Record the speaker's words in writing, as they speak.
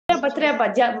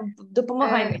Треба,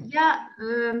 допомагай. Я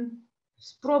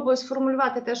спробую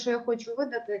сформулювати те, що я хочу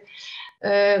видати.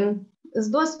 З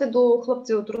досвіду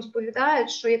хлопці от розповідають,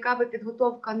 що яка би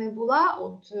підготовка не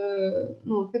була,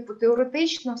 типу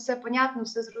теоретично все понятно,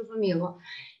 все зрозуміло.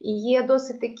 І є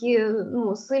досить такі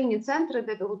сильні центри,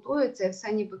 де готуються, і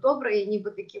все ніби добре, і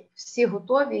ніби такі всі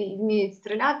готові, і вміють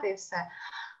стріляти, і все.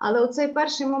 Але оцей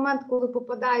перший момент, коли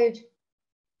попадають,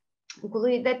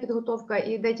 коли йде підготовка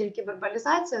і йде тільки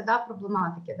вербалізація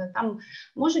проблематики, де там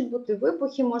можуть бути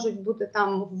вибухи, можуть бути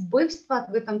там вбивства,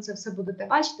 ви там це все будете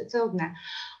бачити, це одне.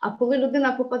 А коли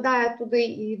людина попадає туди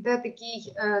і йде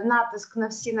такий натиск на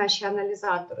всі наші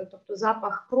аналізатори, тобто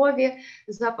запах крові,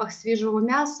 запах свіжого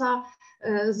м'яса,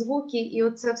 звуки і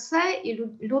оце все, і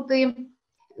люди...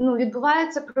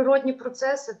 відбуваються природні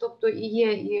процеси, тобто і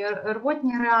є і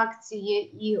рвотні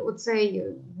реакції, і оцей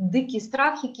дикий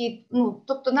страх, який,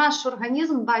 тобто наш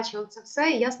організм бачить оце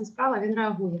все, і ясна справа, він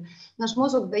реагує. Наш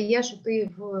мозок дає, що ти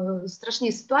в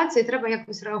страшній ситуації, треба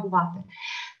якось реагувати.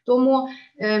 Тому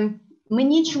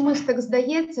мені чомусь так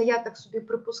здається, я так собі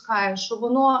припускаю, що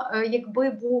воно,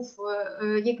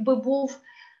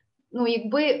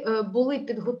 якби були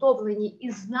підготовлені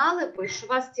і знали би, що у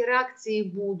вас ці реакції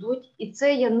будуть, і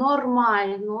це є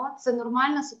нормально, це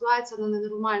нормальна ситуація на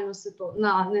ненормальну ситуацію,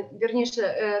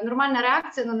 нормальна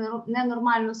реакція на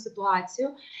ненормальну ситуацію.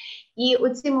 І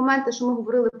оці моменти, що ми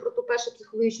говорили про ту першу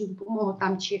психологічну допомогу,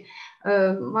 там чи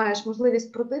маєш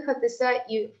можливість продихатися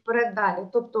і вперед далі.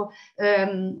 Тобто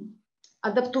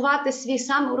адаптувати свій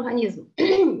сам організм.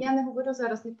 Я не говорю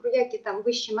зараз ні про які там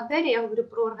вищі матерії, я говорю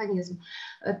про організм.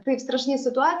 Ти в страшній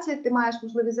ситуації, ти маєш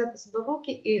можливість взяти себе в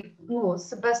руки і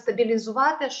себе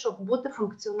стабілізувати, щоб бути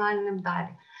функціональним далі.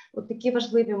 От такі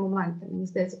важливі моменти, мені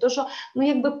здається. То, що,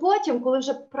 якби потім, коли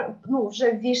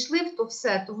вже ввійшли в то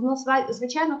все, то воно,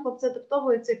 звичайно, хлопці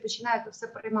адаптовуються і починають то все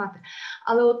приймати.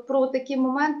 Але от про такі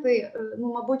моменти,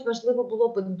 мабуть, важливо було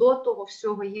б до того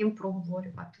всього їм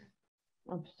проговорювати.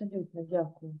 Абсолютно,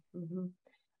 дякую.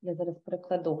 Я зараз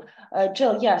перекладу.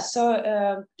 Jill, yeah, so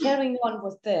carrying on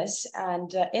with this and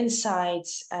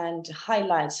insights and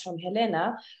highlights from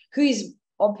Helena, who is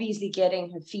obviously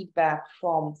getting her feedback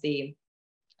from the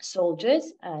soldiers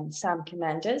and some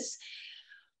commanders.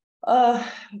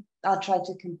 I'll try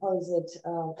to compose it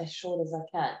as short as I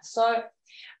can. So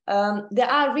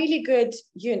there are really good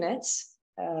units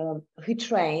who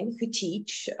train, who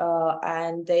teach,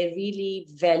 and they really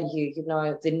value,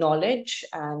 the knowledge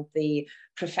and the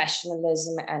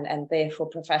professionalism and therefore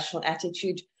professional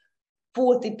attitude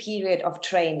for the period of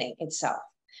training itself.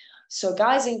 So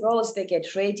guys and girls, they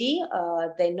get ready,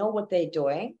 they know what they're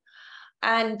doing.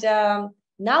 And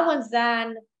now and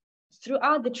then,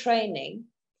 throughout the training,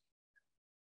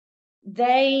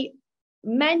 they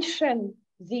mention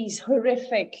these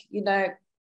horrific,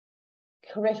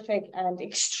 horrific and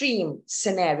extreme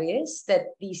scenarios that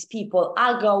these people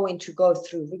are going to go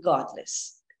through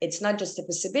regardless. It's not just a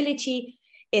possibility,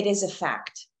 it is a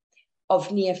fact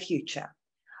of near future.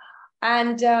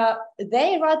 And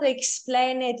they rather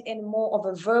explain it in more of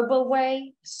a verbal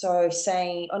way. So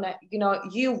saying,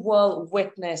 you will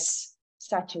witness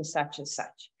such and such and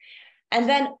such. And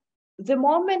then the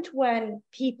moment when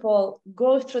people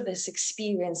go through this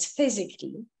experience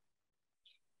physically,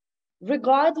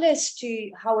 regardless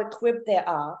to how equipped they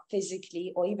are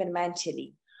physically or even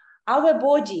mentally, our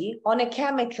body on a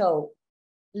chemical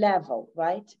level,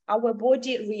 right? Our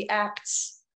body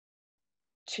reacts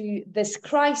to this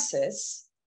crisis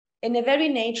in a very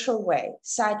natural way,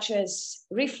 such as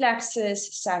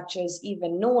reflexes, such as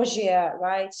even nausea,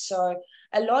 right? So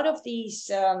a lot of these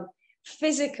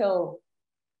physical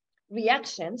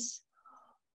reactions,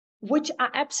 which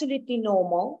are absolutely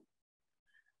normal,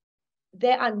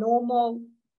 they are normal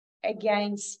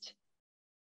against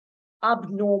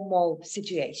abnormal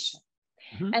situation.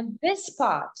 And this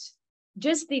part,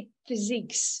 just the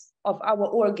physics of our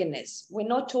organism, we're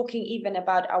not talking even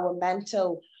about our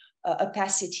mental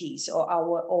capacities or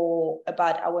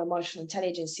about our emotional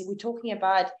intelligence. We're talking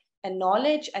about a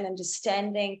knowledge and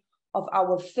understanding of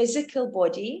our physical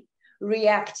body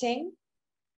reacting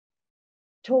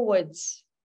towards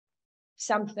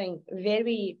something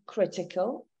very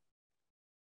critical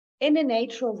in a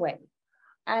natural way.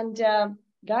 And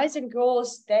guys and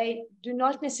girls, they do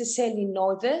not necessarily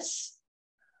know this.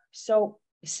 So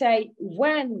say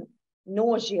when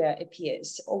nausea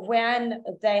appears or when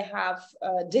they have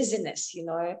dizziness,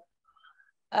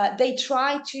 they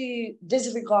try to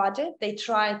disregard it. They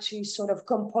try to sort of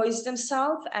compose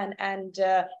themselves and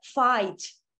fight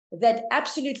that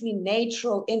absolutely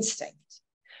natural instinct.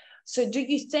 So do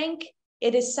you think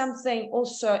it is something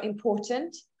also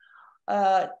important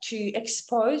to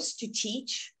expose, to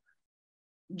teach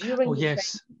during Oh, the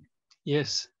yes, training?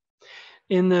 yes.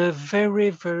 In a very,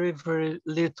 very, very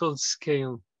little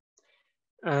scale.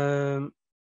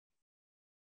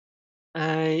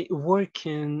 I work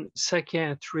in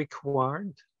psychiatric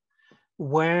ward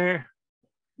where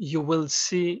you will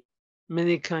see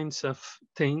many kinds of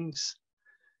things,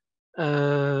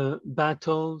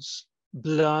 battles,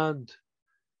 blood,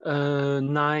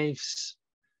 knives,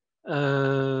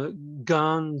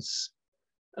 guns.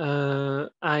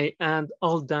 I had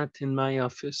all that in my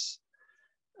office.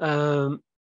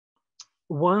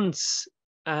 Once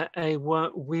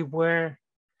we were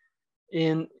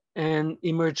in an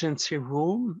emergency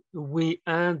room. We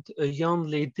had a young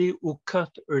lady who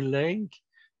cut her leg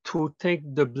to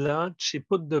take the blood. She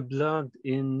put the blood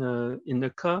in a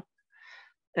cup,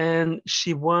 and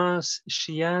she was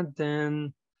seropositive.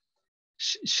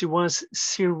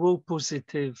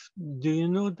 Do you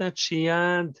know that she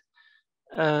had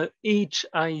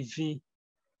HIV?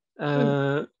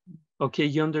 Okay,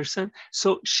 you understand?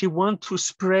 So she wanted to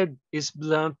spread his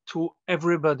blood to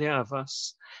everybody of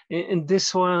us. And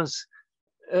this was,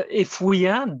 if we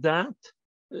had that,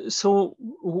 so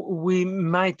we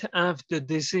might have the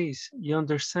disease, you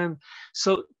understand?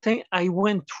 So I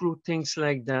went through things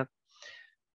like that.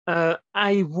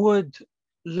 I would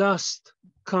lost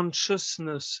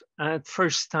consciousness at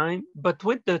first time, but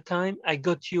with the time I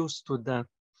got used to that.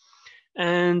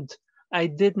 And I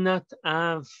did not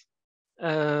have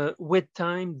with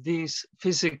time these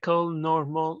physical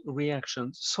normal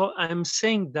reactions. So I'm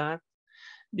saying that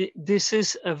this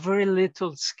is a very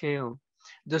little scale.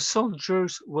 The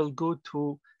soldiers will go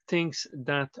to things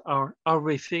that are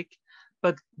horrific,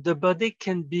 but the body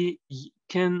can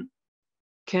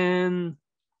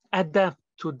adapt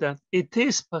to that. It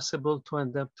is possible to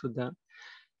adapt to that.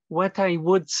 What I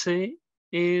would say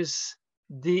is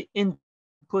the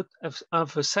input of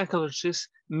a psychologist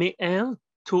may help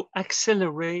to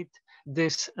accelerate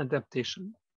this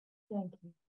adaptation. Thank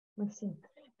you. Merci.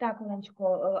 Так, Оленочко,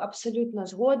 абсолютно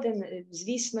згоден,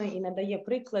 звісно, і надає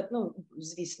приклад, ну,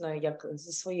 звісно, як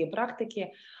зі своєї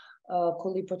практики,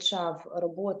 коли почав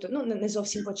роботу, ну, не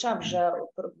зовсім почав, вже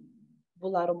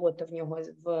була робота в нього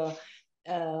в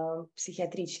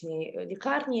психіатричній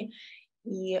лікарні,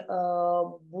 і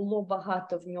було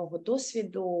багато в нього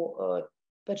досвіду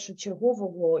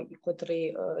першочергового,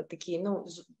 котрий такий, ну,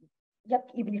 як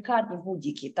і в лікарні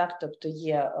будь-якій, так, тобто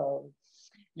є,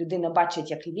 людина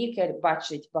бачить, як і лікар,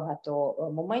 бачить багато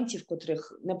моментів,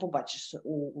 котрих не побачиш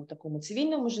у такому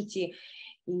цивільному житті,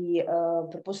 і,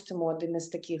 припустимо, один із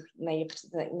таких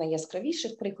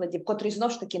найяскравіших прикладів, котрий,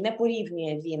 знову ж таки, не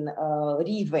порівнює він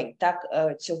рівень, так,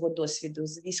 цього досвіду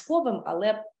з військовим,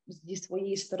 але зі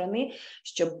своєї сторони,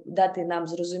 щоб дати нам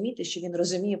зрозуміти, що він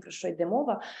розуміє, про що йде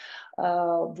мова,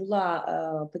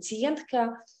 була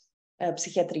пацієнтка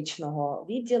психіатричного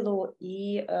відділу,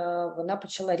 і вона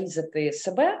почала різати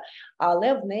себе,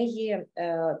 але в неї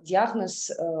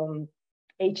діагноз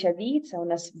HIV, це у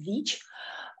нас ВІЧ,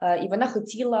 і вона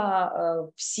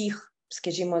хотіла всіх,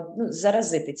 скажімо, ну,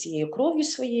 заразити цією кров'ю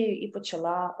своєю і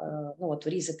почала, ну, от,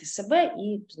 різати себе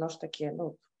і, знову ж таки,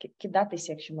 ну,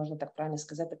 кидатися, якщо можна так правильно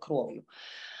сказати, кров'ю.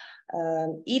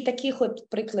 І таких от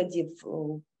прикладів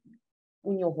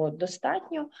у нього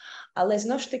достатньо, але,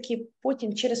 знову ж таки,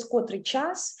 потім через котрий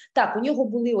час, так, у нього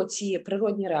були оці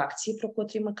природні реакції, про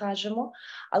котрі ми кажемо,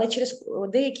 але через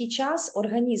деякий час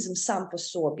організм сам по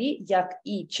собі, як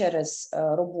і через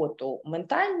роботу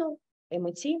ментальну,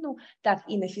 емоційну, так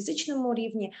і на фізичному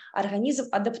рівні, організм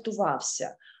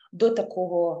адаптувався до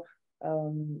такого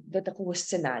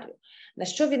сценарію. На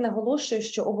що він наголошує,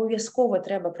 що обов'язково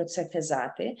треба про це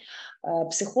казати.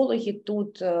 Психологи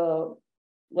тут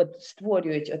от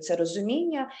створюють оце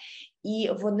розуміння, і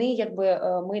вони, якби,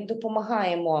 ми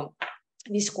допомагаємо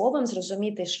військовим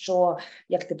зрозуміти, що,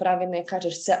 як ти правильно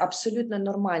кажеш, це абсолютно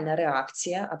нормальна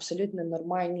реакція, абсолютно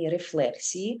нормальні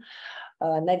рефлексії,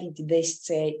 навіть десь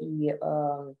це і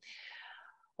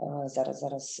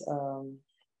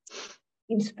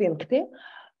інстинкти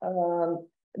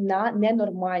на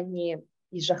ненормальні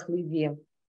і жахливі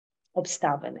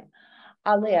обставини.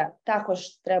 Але також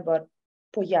треба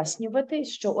пояснювати,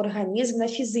 що організм на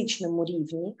фізичному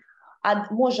рівні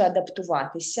може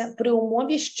адаптуватися при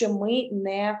умові, що ми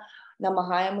не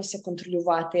намагаємося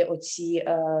контролювати оці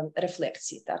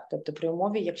рефлексії. Так? Тобто при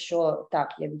умові, якщо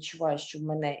так, я відчуваю, що в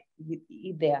мене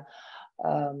йде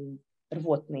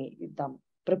рвотний, там,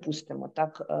 припустимо,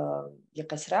 так,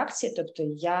 якась реакція, тобто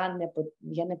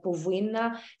я не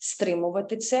повинна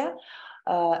стримувати це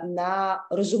на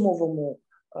розумовому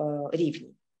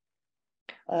рівні.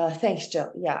 Thanks,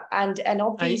 Jill. Yeah, and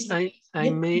obviously I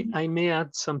may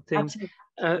add something.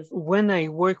 when I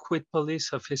work with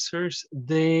police officers,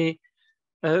 they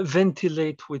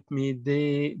ventilate with me.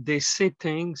 They say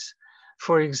things.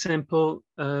 For example,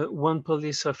 one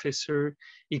police officer,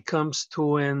 he comes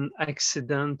to an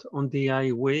accident on the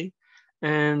highway,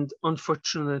 and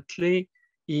unfortunately,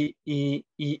 he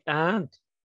had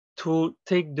to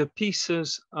take the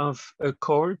pieces of a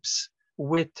corpse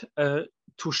with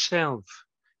to shelve.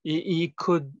 He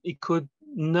could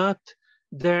not.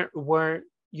 There were,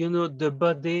 you know, the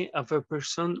body of a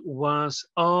person was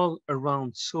all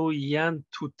around, so he had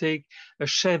to take a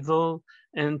shovel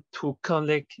and to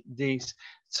collect these.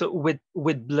 So with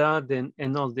blood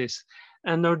and all this.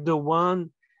 Another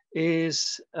one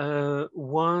is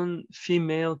one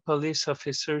female police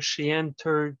officer. She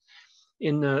entered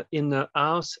in a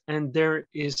house, and there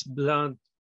is blood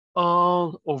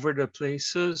all over the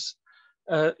places,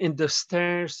 in the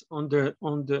stairs, on the.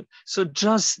 So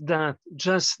just that,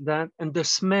 and the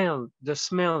smell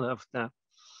of that.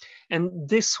 And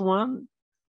this one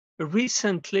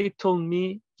recently told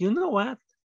me, you know what?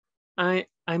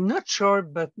 I'm not sure,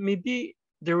 but maybe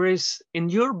there is in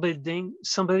your building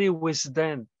somebody who is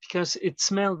dead, because it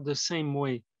smelled the same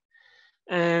way.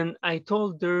 And I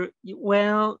told her,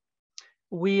 well,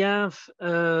 we have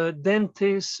a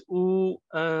dentist who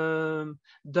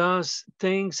does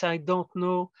things I don't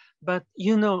know, but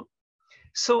you know,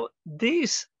 so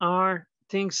these are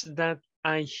things that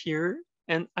I hear,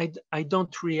 and I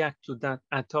don't react to that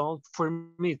at all. For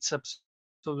me, it's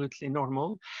absolutely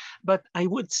normal, but I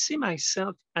would see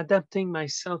myself adapting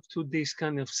myself to this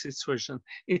kind of situation.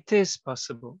 It is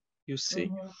possible, you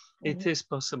see, it is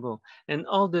possible. And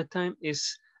all the time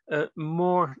is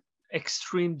more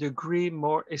extreme degree.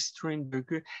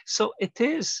 So it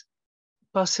is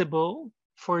possible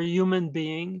for a human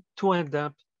being to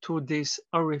adapt to these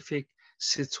horrific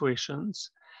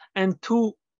situations, and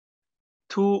to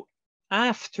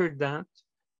after that,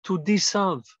 to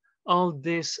dissolve all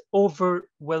these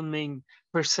overwhelming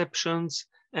perceptions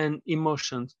and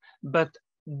emotions. But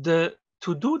to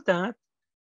do that,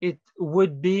 it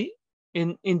would be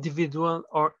an individual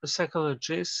or a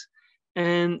psychologist,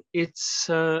 and it's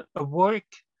a work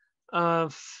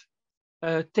of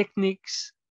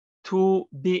techniques to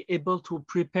be able to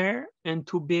prepare and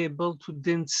to be able to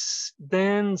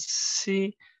then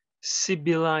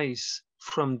sensibilize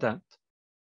from that.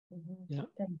 Yeah.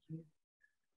 Thank you.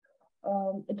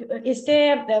 Is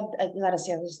there, зараз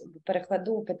я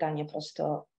перекладу питання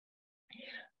просто.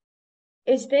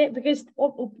 Is there, because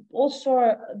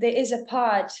also there is a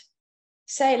part,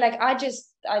 say, like I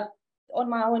on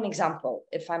my own example,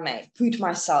 if I may, put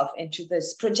myself into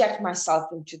this, project myself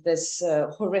into this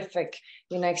horrific,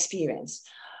 experience.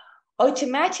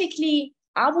 Automatically,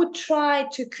 I would try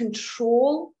to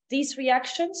control these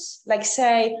reactions. Like,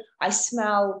 say, I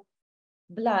smell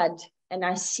blood and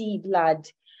I see blood,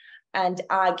 and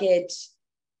I get,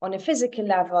 on a physical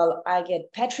level, I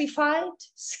get petrified,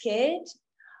 scared.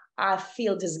 I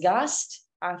feel disgust.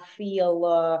 I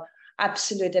feel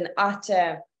absolute and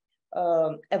utter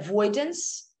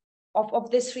avoidance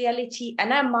of this reality.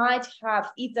 And I might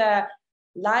have either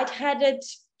lightheaded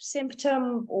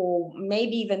symptom, or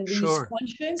maybe even lose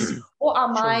conscience, or I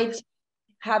might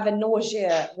have a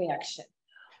nausea reaction.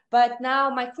 But now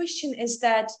my question is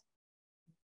that,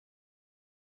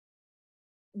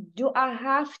 do I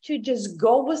have to just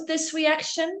go with this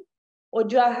reaction, or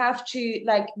do I have to,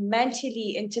 like,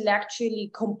 mentally,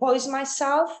 intellectually compose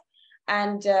myself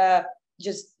and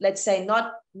just, let's say,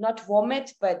 not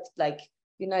vomit, but like,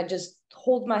 just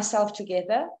hold myself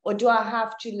together? Or do I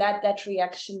have to let that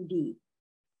reaction be?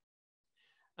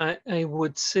 I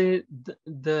would say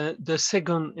the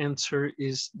second answer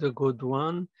is the good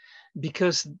one,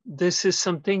 because this is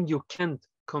something you can't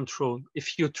control.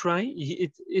 If you try,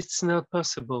 it's not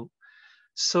possible.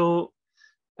 So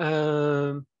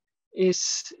it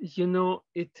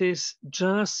is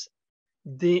just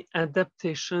the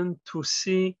adaptation to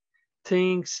see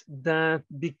things that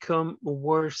become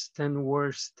worse and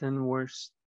worse and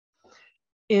worse.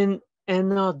 In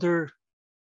another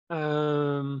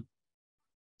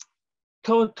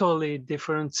totally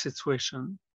different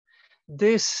situation,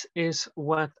 this is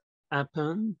what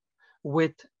happened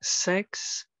with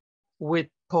sex, with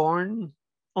porn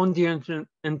on the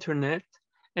internet,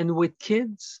 and with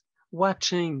kids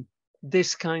watching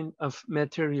this kind of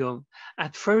material.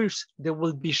 At first, they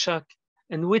will be shocked,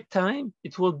 and with time,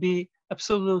 it will be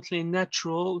absolutely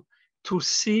natural to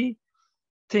see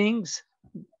things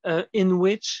in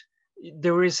which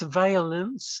there is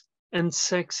violence and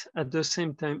sex at the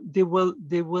same time. They will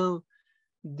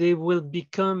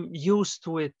become used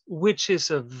to it, which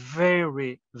is a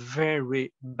very,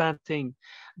 very bad thing.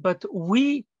 But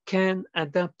we can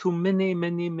adapt to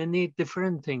many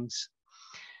different things.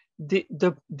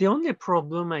 The only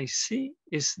problem I see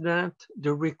is that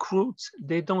the recruits,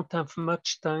 they don't have much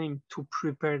time to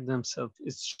prepare themselves.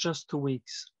 It's just 2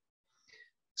 weeks.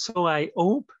 So I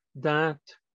hope that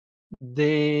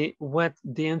the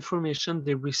information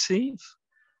they receive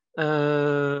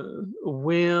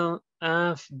will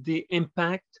have the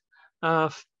impact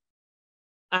of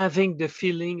having the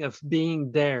feeling of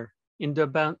being there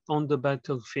on the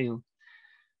battlefield.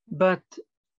 But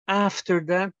after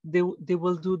that, they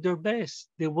will do their best.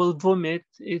 They will vomit.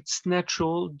 It's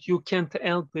natural. You can't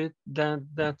help it.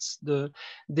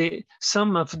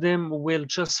 Some of them will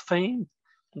just faint.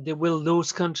 They will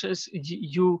lose consciousness.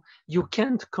 You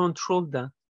can't control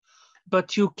that.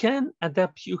 But you can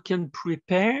adapt. You can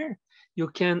prepare. You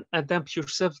can adapt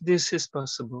yourself. This is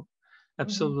possible.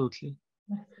 Absolutely.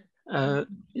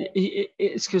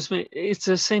 Excuse me. It's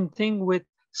the same thing with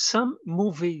some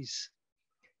movies,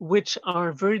 which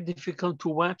are very difficult to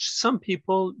watch. Some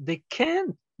people, they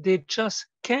just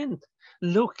can't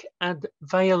look at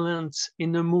violence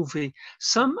in a movie.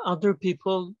 Some other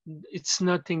people, it's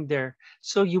nothing there.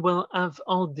 So you will have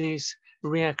all these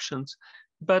reactions,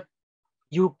 but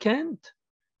you can't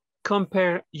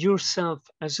compare yourself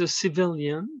as a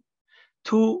civilian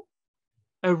to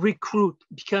a recruit,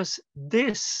 because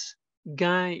this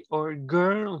guy or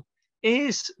girl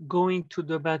is going to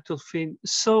the battlefield.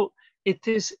 So it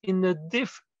is in a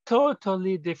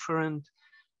totally different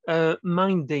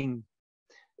minding.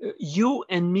 You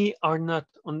and me are not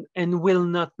on, and will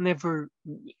not never,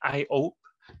 I hope,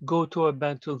 go to a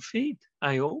battlefield.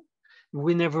 I hope.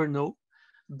 We never know.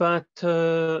 But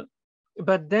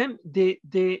then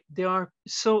they are,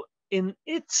 so in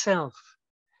itself,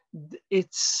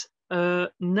 it's a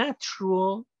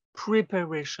natural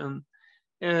preparation,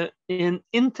 in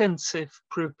intensive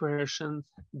preparation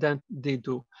that they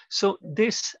do. So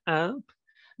this help,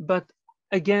 but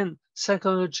again,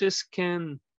 psychologists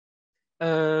can,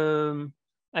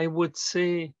 I would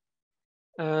say,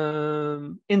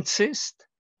 insist,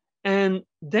 and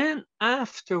then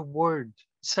afterward,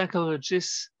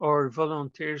 psychologists or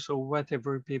volunteers or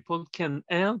whatever people can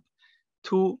help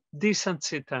to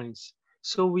desensitize.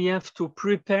 So we have to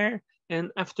prepare,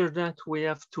 and after that, we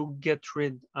have to get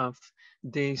rid of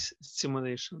this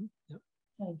stimulation. Yeah.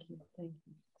 Thank you.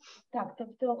 Так,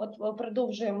 тобто, от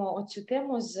продовжуємо оцю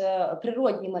тему з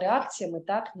природніми реакціями,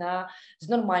 так, з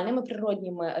нормальними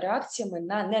природніми реакціями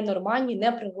на ненормальні,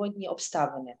 неприродні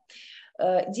обставини.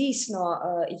 Дійсно,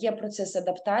 є процес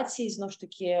адаптації, знову ж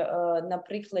таки, на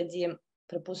прикладі,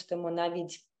 припустимо,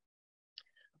 навіть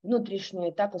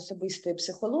внутрішньої, так, особистої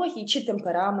психології чи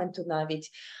темпераменту навіть.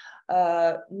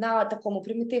 На такому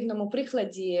примітивному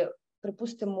прикладі,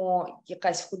 припустимо,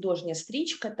 якась художня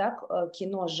стрічка, так,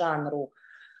 кіно жанру,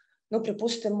 ну,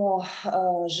 припустимо,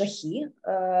 жахи.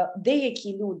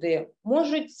 Деякі люди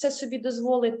можуть це собі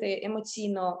дозволити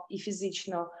емоційно і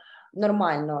фізично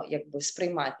нормально, якби,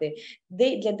 сприймати.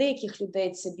 Для деяких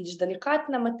людей це більш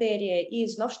делікатна матерія, і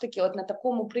знову ж таки, от на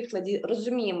такому прикладі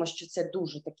розуміємо, що це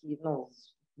дуже такі, ну,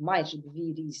 майже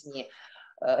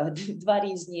два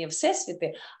різні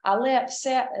всесвіти, але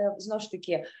все, знову ж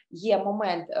таки, є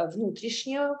момент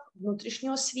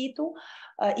внутрішнього світу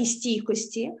і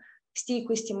стійкості.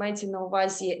 Стійкості мається на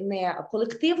увазі не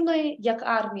колективної, як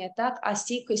армія, так, а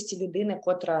стійкості людини,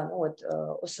 котра, ну, от,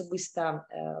 особиста,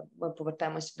 ми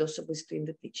повертаємося до особистої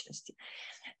ідентичності.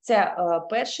 Це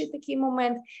перший такий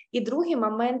момент. І другий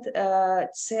момент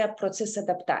 – це процес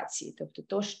адаптації.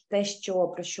 Тобто те,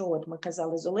 про що от ми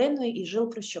казали з Оленою, і Жил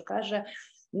про що каже,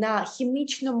 на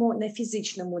хімічному, на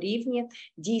фізичному рівні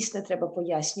дійсно треба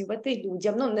пояснювати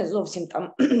людям, ну, не зовсім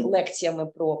там лекціями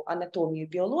про анатомію,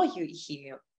 біологію і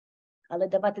хімію, але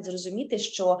давати зрозуміти,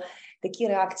 що такі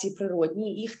реакції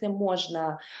природні, їх не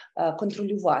можна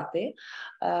контролювати,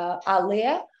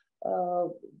 але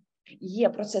є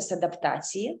процес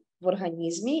адаптації в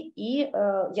організмі і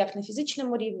як на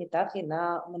фізичному рівні, так і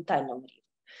на ментальному рівні.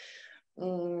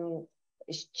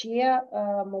 Ще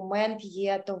момент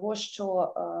є того,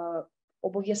 що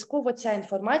обов'язково ця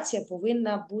інформація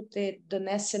повинна бути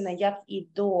донесена як і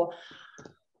до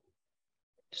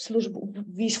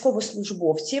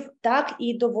військовослужбовців, так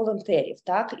і до волонтерів,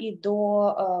 так і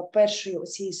до першої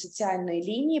цієї соціальної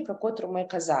лінії, про котру ми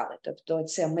казали. Тобто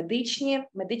це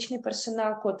медичний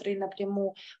персонал, котрий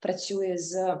напряму працює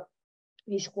з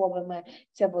військовими,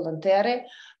 це волонтери.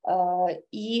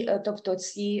 І тобто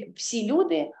всі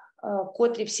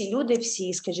люди,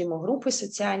 всі, скажімо, групи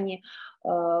соціальні,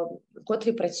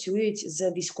 котрі працюють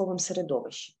з військовим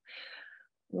середовищем.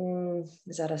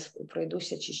 Зараз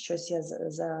пройдуся, чи щось я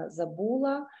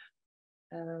забула.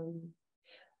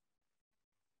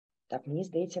 Так, мені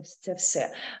здається, це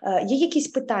все. Є якісь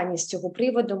питання з цього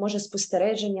приводу? Може,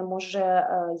 спостереження, може,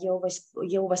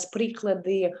 є у вас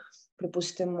приклади,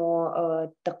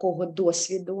 припустимо, такого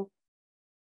досвіду?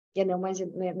 Я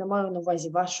не маю на увазі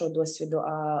вашого досвіду,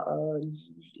 а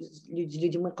з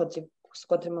людьми, з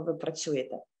котрими ви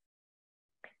працюєте.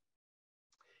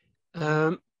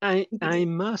 I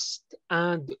must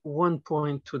add one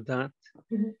point to that,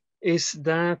 is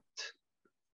that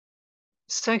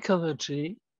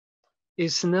psychology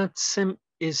is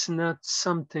not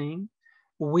something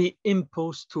we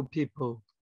impose to people.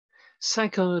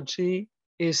 Psychology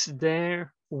is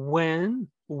there when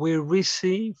we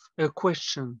receive a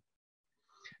question,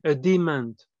 a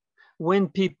demand, when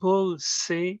people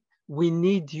say we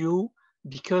need you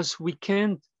because we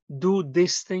can't do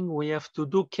this thing we have to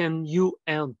do, can you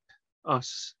help us?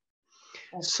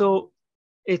 Okay. So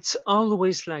it's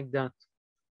always like that.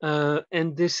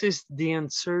 And this is the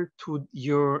answer to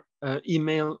your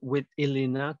email with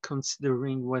Elena,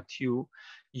 considering what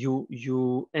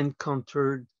you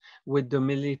encountered with the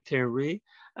military.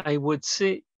 I would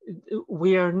say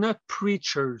we are not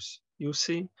preachers, you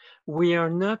see. We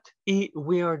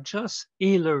are just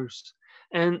healers.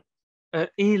 And a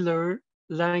healer,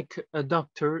 like a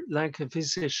doctor, like a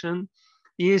physician,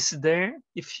 is there.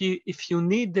 If you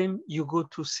need them, you go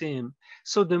to see him.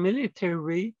 So the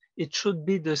military, it should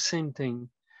be the same thing.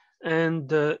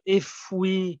 And if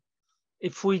we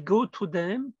go to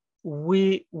them,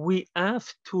 we have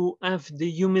to have the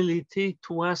humility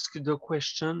to ask the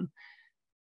question.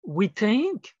 We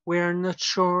think we are not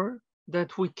sure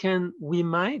that we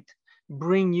might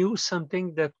bring you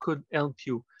something that could help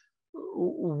you.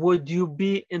 Would you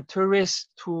be interested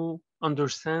to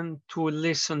understand, to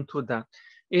listen to that?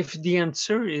 If the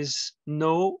answer is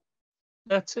no,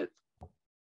 that's it.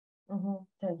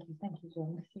 Thank you,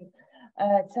 John.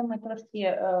 Це ми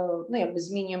трошки,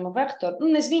 змінюємо вектор.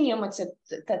 Не змінюємо це,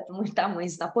 ми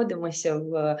знаходимося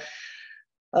в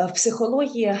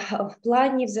психології, в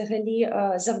плані взагалі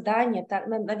завдання,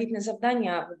 навіть не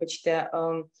завдання, вибачте,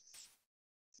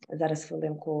 зараз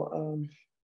хвилинку,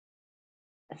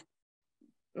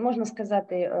 можна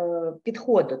сказати,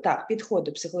 підходу,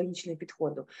 психологічного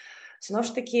підходу. Знову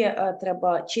ж таки,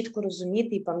 треба чітко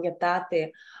розуміти і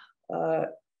пам'ятати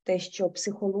те, що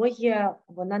психологія,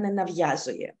 вона не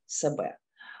нав'язує себе.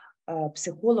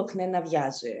 Психолог не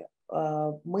нав'язує.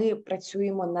 Ми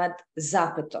працюємо над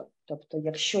запитом. Тобто,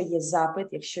 якщо є запит,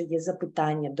 якщо є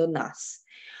запитання до нас.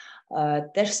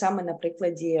 Те ж саме на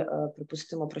прикладі,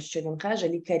 припустимо, про що він каже,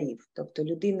 лікарів. Тобто,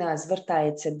 людина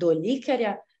звертається до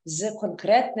лікаря з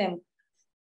конкретним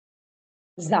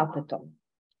запитом.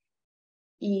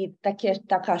 І таке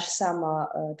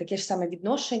ж саме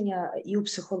відношення і у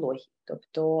психології.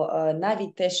 Тобто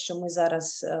навіть те, що ми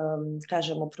зараз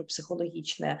кажемо про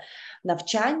психологічне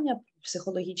навчання,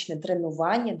 психологічне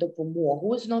тренування,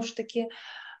 допомогу, знову ж таки,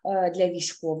 для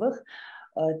військових,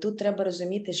 тут треба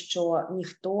розуміти, що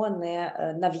ніхто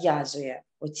не нав'язує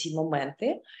оці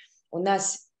моменти. У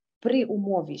нас при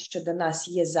умові, що до нас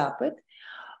є запит,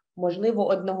 можливо,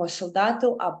 одного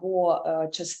солдату або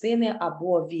частини,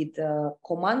 або від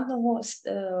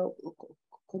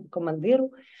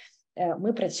командиру.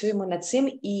 Ми працюємо над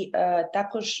цим і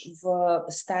також в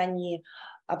стані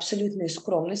абсолютної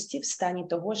скромності, в стані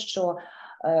того, що,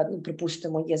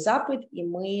 припустимо, є запит, і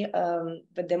ми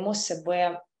ведемо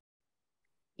себе,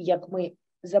 як ми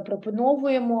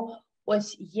запропоновуємо,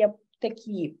 ось є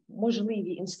такі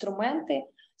можливі інструменти,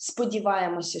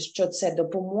 сподіваємося, що це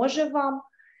допоможе вам.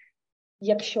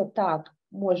 Якщо так,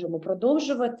 можемо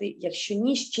продовжувати, якщо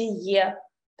ні, ще є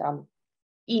там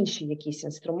інші якісь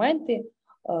інструменти,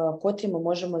 котрі ми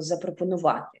можемо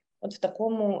запропонувати. От в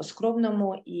такому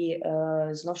скромному і,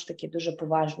 знову ж таки, дуже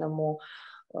поважному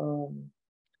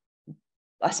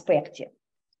аспекті.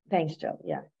 Thanks, Joe.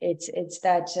 Yeah, it's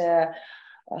that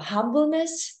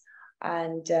humbleness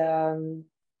and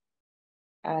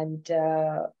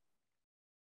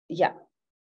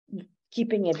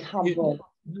keeping it humble.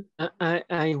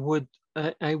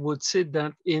 I would say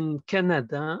that in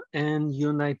Canada and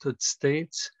United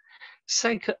States,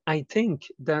 I think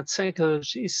that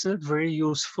psychology is not very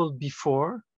useful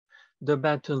before the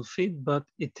battlefield, but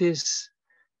it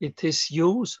is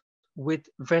used with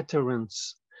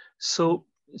veterans. So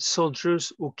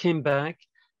soldiers who came back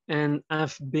and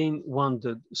have been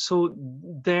wounded. So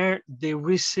there they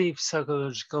receive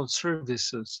psychological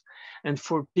services. And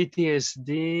for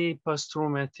PTSD,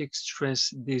 post-traumatic stress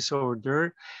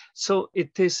disorder, so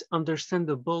it is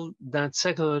understandable that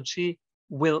psychology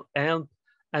will help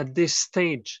at this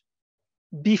stage.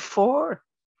 Before,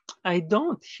 I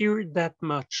don't hear that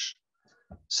much.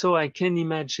 So I can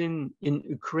imagine in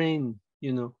Ukraine,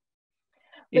 you know,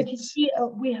 But you see,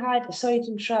 we had, sorry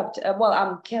to interrupt, well,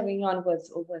 I'm carrying on with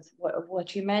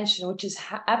what you mentioned, which is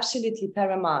absolutely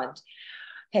paramount.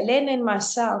 Helena and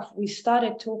myself, we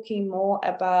started talking more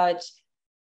about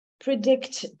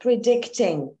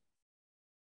predicting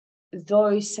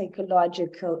those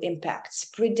psychological impacts,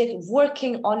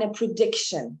 working on a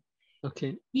prediction.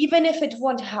 Okay. Even if it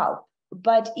won't help,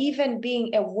 but even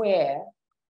being aware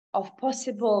of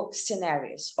possible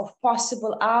scenarios, of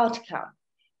possible outcome.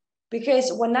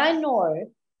 Because when I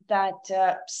know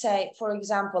that, say, for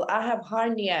example, I have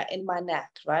hernia in my neck,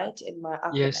 right? In my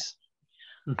upper Yes.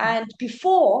 neck. And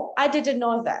before, I didn't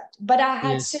know that, but I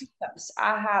had symptoms.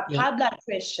 I have high blood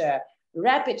pressure,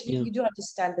 rapid, you do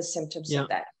understand the symptoms of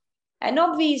that. And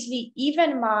obviously,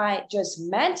 even my just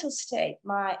mental state,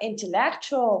 my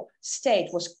intellectual state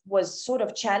was sort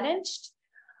of challenged.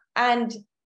 And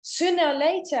sooner or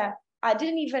later, I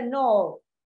didn't even know,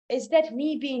 is that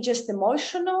me being just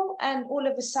emotional? And all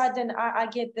of a sudden, I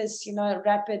get this, you know,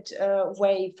 rapid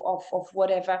wave of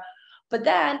whatever. But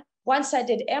then once I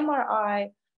did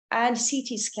MRI and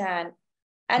CT scan,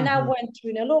 and I went to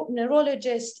a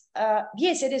neurologist,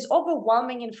 yes, it is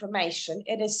overwhelming information.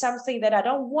 It is something that I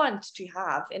don't want to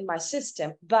have in my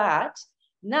system. But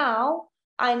now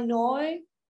I know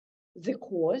the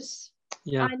cause.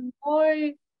 I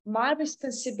know my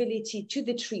responsibility to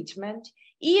the treatment,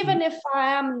 even if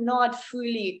I am not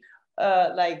fully,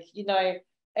 like, you know,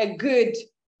 a good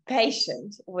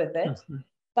patient with it.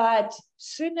 But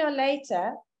sooner or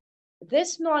later,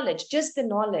 this knowledge, just the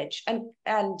knowledge, and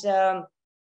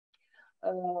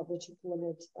what you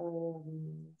call it?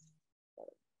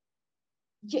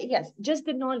 Yes, just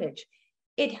the knowledge.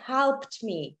 It helped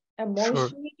me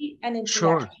emotionally and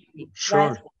intellectually. Sure.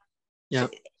 Right? Yeah,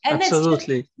 and absolutely. That's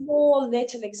just a small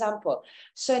little example.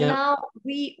 So now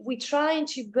we're trying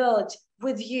to build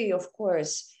with you, of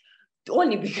course,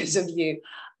 only because of you,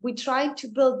 we're trying to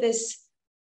build this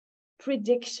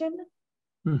prediction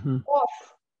of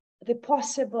the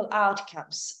possible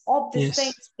outcomes of the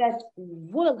things that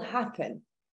will happen.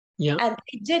 And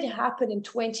it did happen in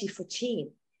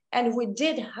 2014. And we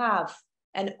did have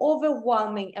an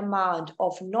overwhelming amount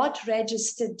of not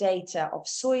registered data of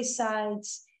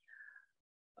suicides,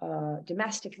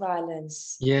 domestic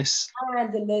violence.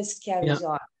 And the list carries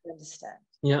on, you understand?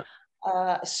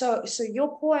 So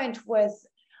your point with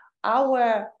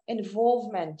our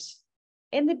involvement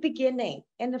in the beginning,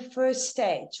 in the first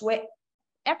stage, where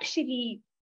actually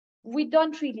we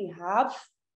don't really have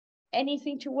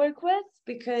anything to work with,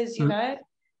 because, you know,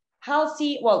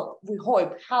 healthy, well, we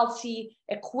hope healthy,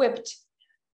 equipped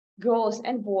girls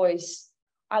and boys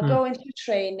are going through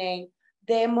training,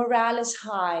 their morale is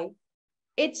high.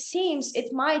 It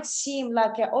might seem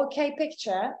like an okay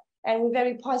picture, and we're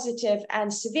very positive,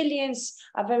 and civilians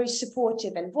are very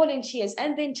supportive, and volunteers,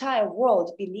 and the entire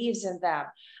world believes in them,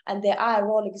 and they are a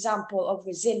role example of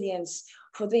resilience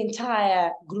for the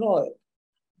entire globe.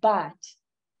 But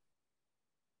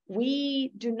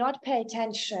we do not pay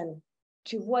attention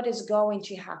to what is going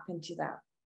to happen to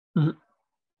them.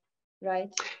 Right?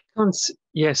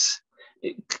 Yes.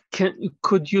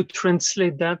 Could you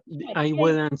translate that? I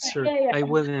will answer. I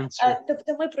will answer.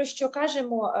 Тобто ми про що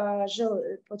кажемо, Жил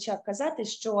почав казати,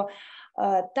 що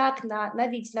так,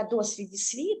 навіть на досвіді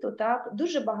світу, так,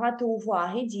 дуже багато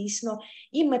уваги, дійсно,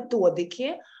 і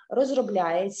методики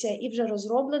розробляється, і вже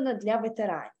розроблено для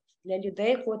ветеранів, для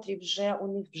людей, котрі вже, у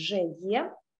них вже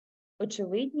є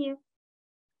очевидні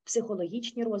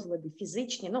психологічні розлади,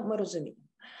 фізичні, ну, ми розуміємо.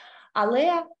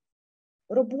 Але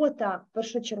робота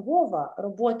першочергова,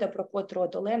 робота, про котру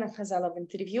от Олена казала в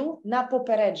інтерв'ю, на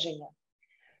попередження.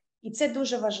 І це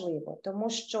дуже важливо, тому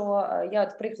що я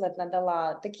от приклад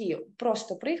надала, такий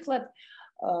просто приклад.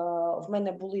 В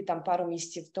мене були там пару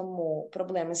місяців тому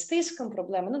проблеми з тиском,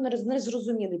 проблеми, ну,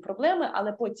 незрозумілі проблеми,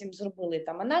 але потім зробили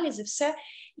там аналізи, все,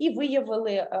 і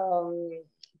виявили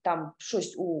там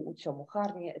щось у цьому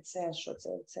харні, це що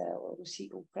це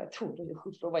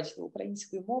пробачте,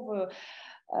 українською мовою,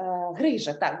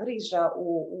 грижа, так, грижа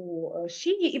у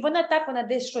шиї, і вона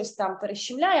десь щось там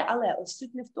перещемляє, але ось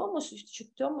суть не в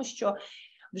тому, що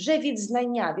вже від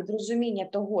знання, від розуміння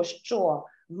того, що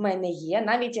в мене є,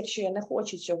 навіть якщо я не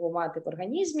хочу цього мати в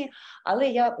організмі, але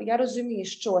я розумію,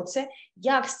 що це,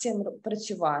 як з цим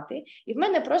працювати, і в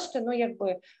мене просто, ну,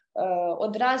 якби,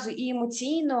 одразу і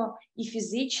емоційно, і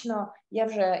фізично я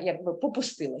вже, якби,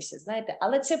 попустилася, знаєте,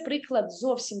 але це приклад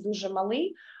зовсім дуже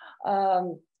малий.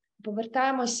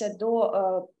 Повертаємося до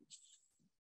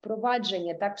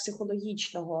впровадження, так,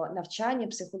 психологічного навчання,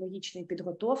 психологічної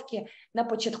підготовки на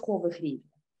початкових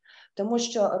рівнях. Тому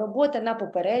що робота на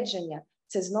попередження –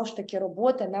 це знову ж таки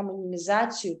робота на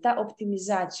мінімізацію та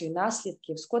оптимізацію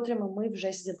наслідків, з котрими ми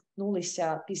вже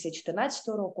зіткнулися після 2014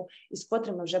 року і з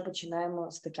котрими вже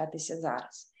починаємо стикатися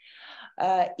зараз.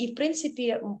 І, в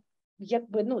принципі,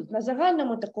 якби, ну, на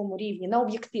загальному такому рівні, на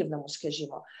об'єктивному,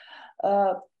 скажімо,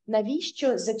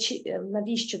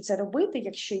 навіщо це робити,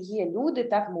 якщо є люди,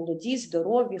 так, молоді,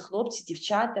 здорові, хлопці,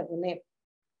 дівчата, вони,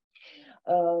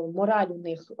 мораль у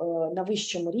них на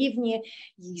вищому рівні,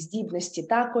 їх здібності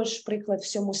також, приклад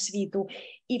всьому світу.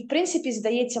 І, в принципі,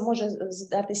 здається, може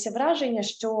здатися враження,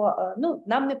 що ну,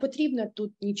 нам не потрібно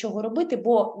тут нічого робити,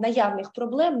 бо наявних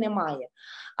проблем немає.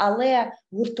 Але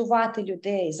гуртувати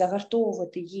людей,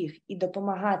 загартовувати їх і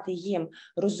допомагати їм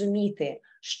розуміти,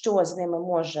 що з ними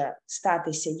може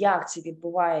статися, як це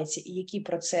відбувається, і які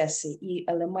процеси і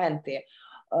елементи,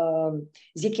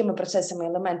 з якими процесами і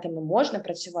елементами можна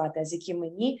працювати, а з якими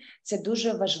ні, це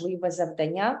дуже важливе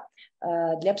завдання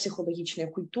для психологічної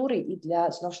культури і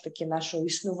для, знову ж таки, нашого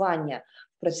існування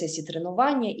в процесі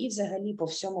тренування і взагалі по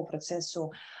всьому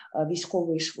процесу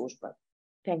військової служби.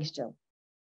 Thanks, Joe.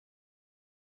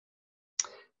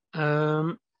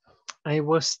 I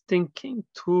was thinking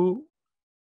to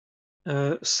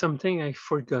something I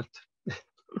forgot.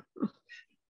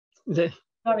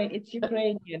 Sorry, it's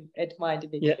Ukrainian. It might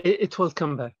be. Yeah, it will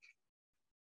come back.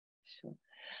 Sure.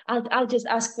 I'll just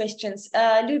ask questions.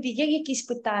 Любі, є якісь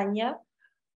питання?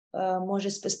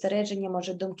 Може, спостереження,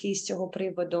 може, думки з цього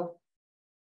приводу?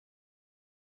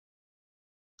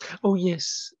 Oh,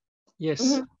 yes.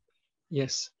 Yes.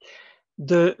 Yes.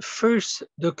 The first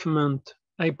document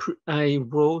I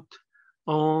wrote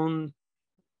on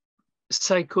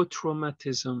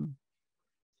psychotraumatism.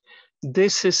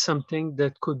 This is something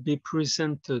that could be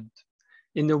presented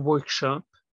in a workshop,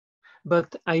 but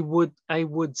I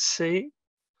would say,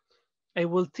 I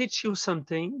will teach you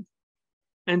something,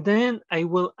 and then I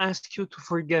will ask you to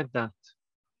forget that.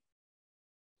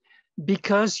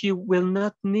 Because you will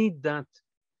not need that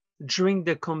during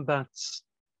the combats.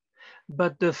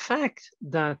 But the fact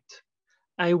that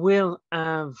I will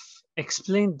have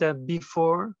explained that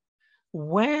before,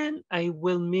 when I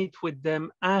will meet with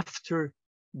them after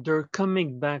they're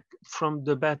coming back from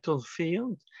the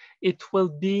battlefield, it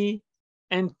will be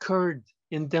anchored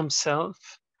in themselves,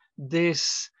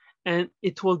 this, and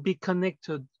it will be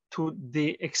connected to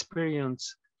the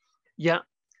experience. Yeah,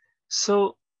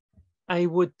 so I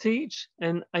would teach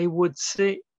and I would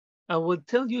say, I will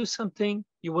tell you something,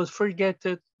 you will forget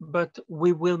it, but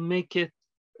we will make it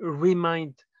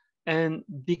remind and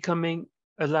becoming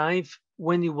alive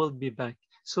when you will be back.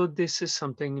 So this is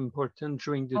something important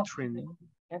during the training.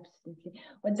 Absolutely.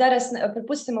 От зараз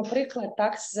припустимо приклад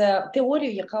так з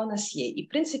теорією, яка у нас є. І, в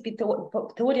принципі,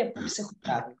 теорія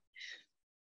психотравми.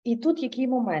 І тут який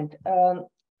момент?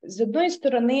 З одної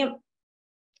сторони,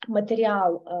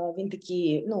 матеріал, він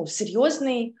такий, ну,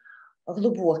 серйозний,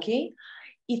 глибокий.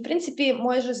 І, в принципі,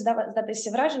 може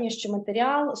здатися враження, що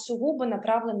матеріал сугубо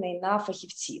направлений на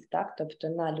фахівців, так? Тобто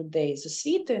на людей з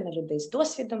освітою, на людей з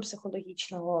досвідом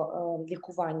психологічного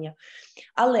лікування.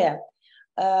 Але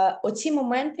оці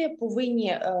моменти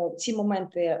повинні, ці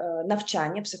моменти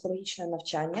навчання, психологічного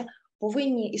навчання,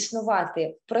 повинні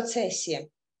існувати в процесі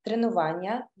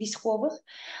тренування військових.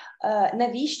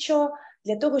 Навіщо?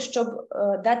 Для того, щоб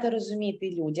дати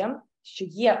розуміти людям, що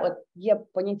є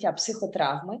поняття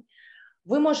психотравми.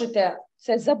 Ви можете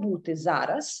це забути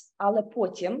зараз, але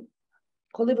потім,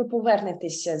 коли ви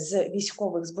повернетеся з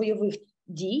військових, з бойових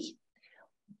дій,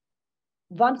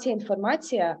 вам ця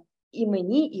інформація, і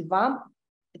мені, і вам,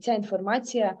 ця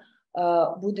інформація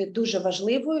буде дуже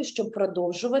важливою, щоб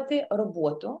продовжувати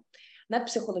роботу над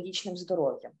психологічним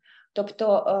здоров'ям.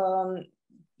 Тобто,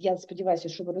 я сподіваюся,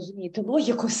 що ви розумієте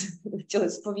логіку цього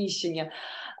сповіщення.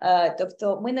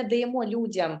 Тобто, ми надаємо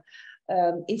людям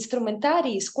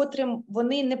інструментарій, з котрим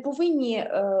вони не повинні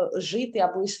жити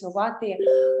або існувати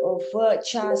в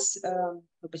час,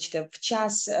 в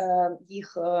час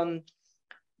їх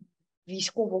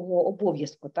військового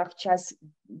обов'язку, так, в час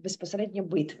безпосередньо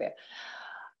битви.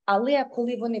 Але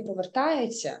коли вони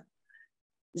повертаються,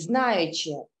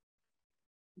 знаючи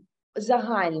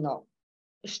загально,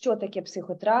 що таке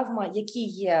психотравма, які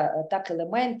є так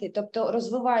елементи, тобто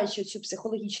розвиваючи цю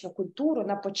психологічну культуру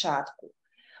на початку,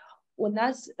 у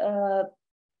нас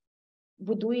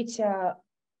будується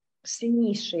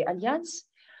сильніший альянс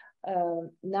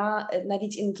на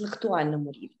навіть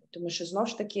інтелектуальному рівні. Тому що, знову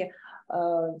ж таки,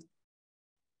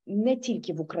 не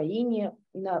тільки в Україні,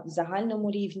 на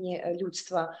загальному рівні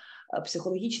людства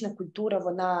психологічна культура,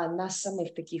 вона на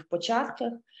самих таких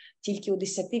початках, тільки у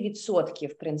 10%,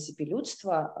 в принципі,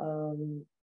 людства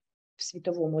в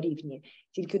світовому рівні.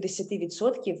 Тільки у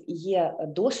 10% є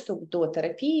доступ до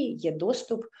терапії, є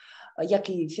доступ як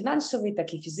і фінансовий,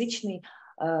 так і фізичний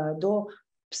до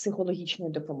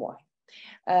психологічної допомоги.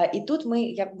 І тут ми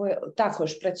якби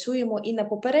також працюємо і на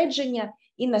попередження,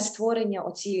 і на створення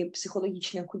оцієї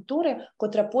психологічної культури,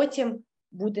 котра потім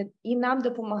буде і нам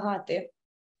допомагати,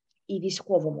 і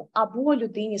військовому, або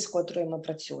людині, з котрою ми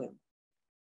працюємо.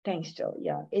 Thanks, Joe.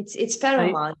 Yeah, it's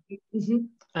paramount.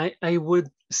 I would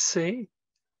say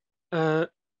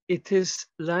it is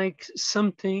like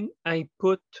something I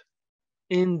put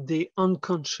in the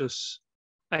unconscious.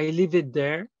 I leave it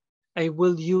there. I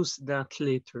will use that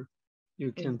later.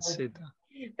 You can say that.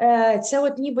 Це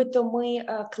от нібито ми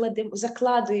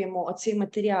закладуємо оцей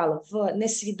матеріал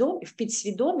в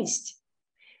підсвідомість,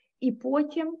 і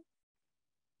потім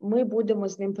ми будемо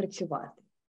з ним працювати.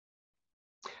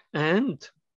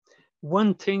 And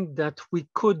one thing that we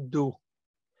could do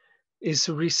is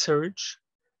research,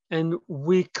 and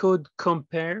we could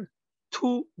compare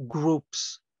two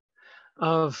groups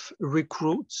of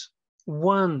recruits,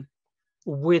 one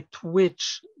with which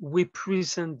we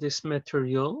present this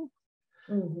material,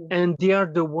 and the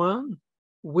other one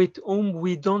with whom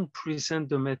we don't present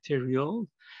the material.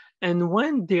 And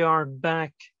when they are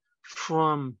back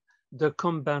from the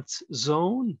combat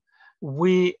zone,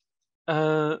 we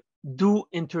do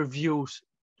interviews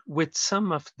with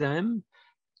some of them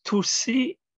to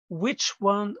see which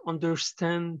one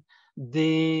understand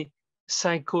the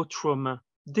psychotrauma.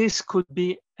 This could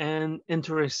be an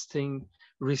interesting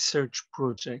research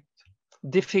project.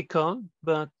 Difficult,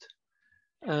 but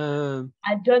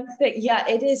I don't think, yeah,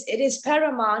 it is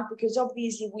paramount, because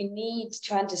obviously we need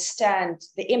to understand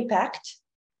the impact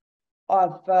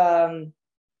of,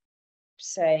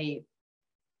 say,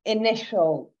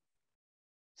 initial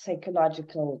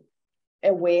psychological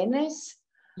awareness.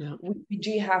 Yeah. We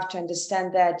do have to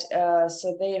understand that,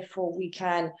 so therefore we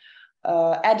can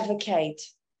advocate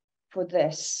for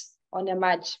this on a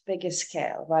much bigger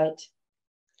scale, right?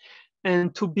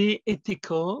 And to be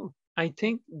ethical, I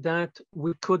think that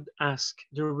we could ask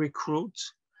the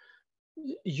recruits,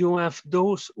 you have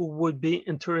those who would be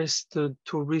interested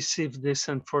to receive this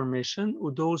information,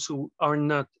 or those who are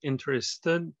not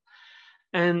interested,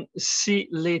 and see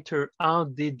later how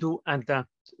they do adapt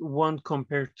one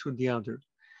compared to the other.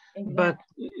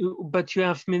 Exactly. But you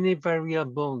have many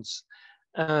variables.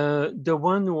 The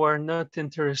one who are not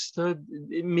interested,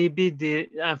 maybe they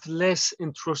have less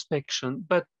introspection,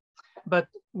 but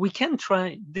we can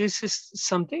try. This is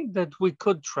something that we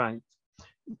could try.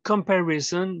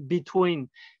 Comparison between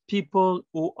people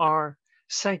who are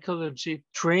psychology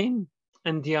trained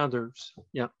and the others.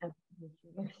 Yeah.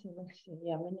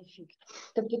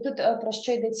 Тобто тут про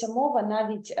що йдеться мова,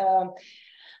 навіть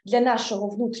для нашого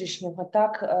внутрішнього,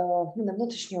 так, не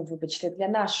внутрішнього, вибачте, для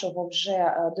нашого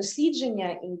вже дослідження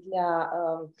і для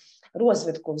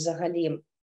розвитку взагалі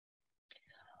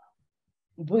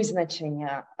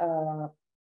визначення,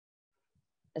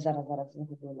 зараз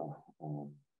загубила,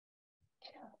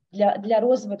 для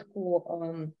розвитку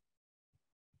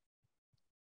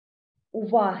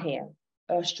уваги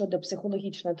щодо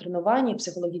психологічного тренування і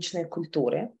психологічної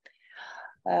культури,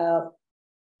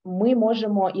 ми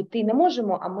можемо іти, не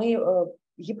можемо, а ми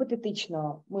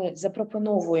гіпотетично ми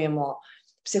запропоновуємо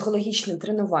психологічне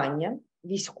тренування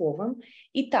військовим.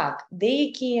 І так,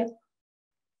 деякі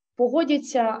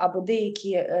погодяться або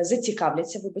деякі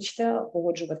зацікавляться, вибачте,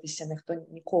 погоджуватися ніхто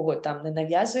нікого там не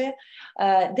нав'язує,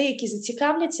 деякі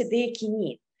зацікавляться, деякі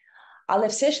ні. Але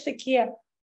все ж таки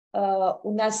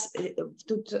у нас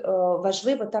тут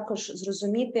важливо також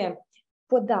зрозуміти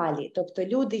подалі. Тобто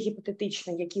люди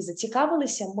гіпотетично, які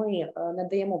зацікавилися, ми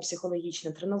надаємо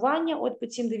психологічне тренування, от по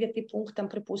цим 9 пунктам,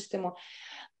 припустимо,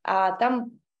 а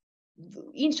там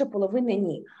інша половина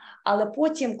ні. Але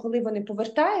потім, коли вони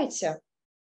повертаються,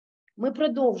 ми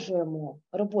продовжуємо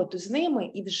роботу з ними,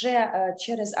 і вже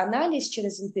через аналіз,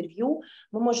 через інтерв'ю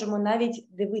ми можемо навіть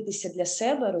дивитися для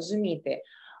себе, розуміти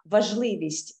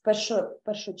важливість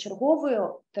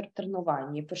першочергового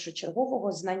тренування,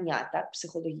 першочергового знання, так,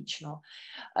 психологічного,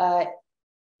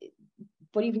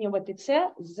 порівнювати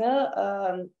це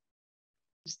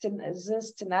з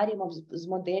сценарієм, з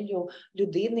моделлю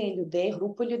людини, людей,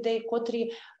 групи людей,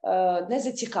 котрі не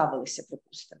зацікавилися,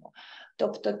 припустимо.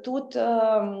 Тобто тут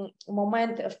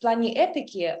момент в плані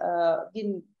етики,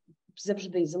 він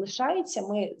завжди залишається.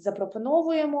 Ми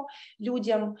запропоновуємо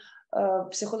людям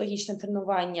психологічне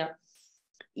тренування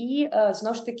і,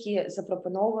 знову ж таки,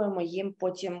 запропоновуємо їм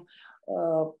потім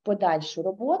подальшу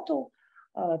роботу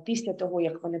після того,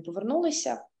 як вони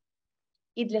повернулися,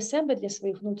 і для себе, для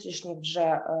своїх внутрішніх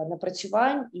вже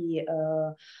напрацювань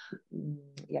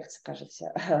як це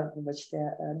кажеться,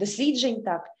 вибачте, досліджень,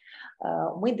 так,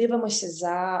 ми дивимося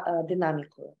за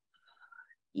динамікою.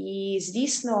 І,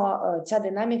 звісно, ця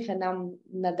динаміка нам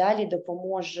надалі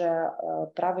допоможе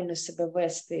правильно себе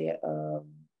вести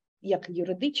як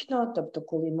юридично, тобто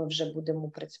коли ми вже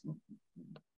будемо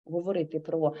говорити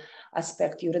про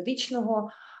аспект юридичного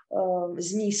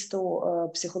змісту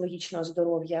психологічного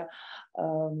здоров'я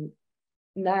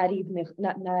на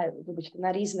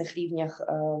різних рівнях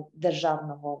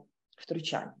державного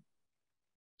втручання.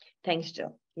 Thanks,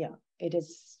 Jill. Yeah,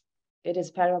 it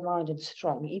is paramount and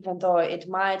strong, even though it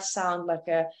might sound like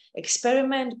an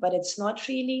experiment, but it's not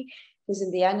really, because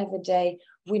in the end of the day,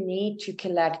 we need to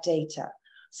collect data.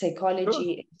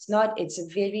 Psychology, it's not, it's a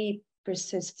very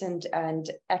persistent and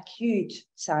acute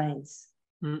science.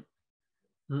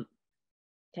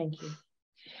 Thank you.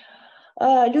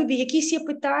 Любі, якісь є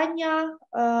питання?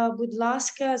 Будь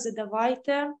ласка,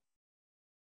 задавайте.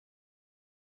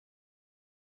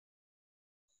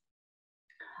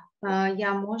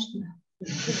 Я можна?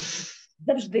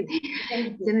 Завжди.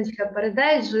 Діночка,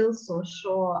 передай Жилсу,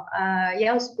 що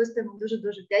я особисто йому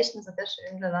дуже-дуже вдячна за те, що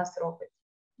він для нас робить.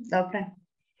 Добре?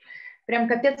 Прям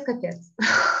капець-капець.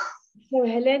 So,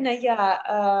 Helena, yeah,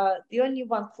 the only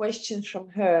one question from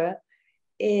her,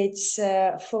 it's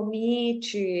for me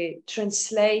to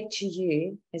translate to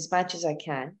you as much as I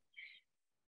can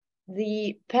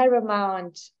the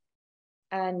paramount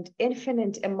and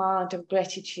infinite amount of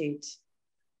gratitude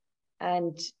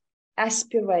and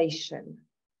aspiration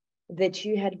that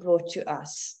you had brought to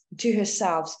us, to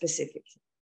herself specifically.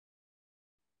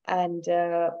 And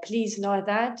please know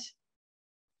that.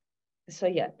 So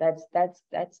yeah,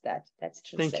 that's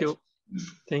translation.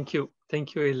 Thank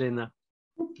you, Elena.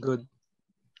 Good.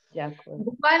 Дякую.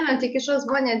 Буквально тільки що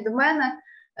дзвонять до мене,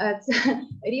 це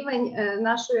рівень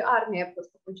нашої армії, я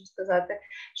просто хочу сказати,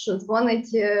 що дзвонить,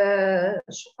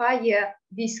 шукає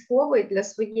військовий для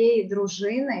своєї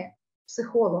дружини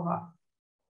психолога.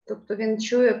 Тобто він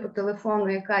чує по телефону,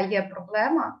 яка є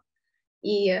проблема,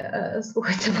 і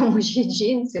слухайте, поможіть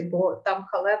жінці, бо там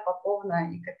халепа повна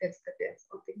і капець-капець.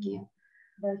 Отакі.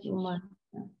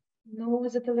 Ну,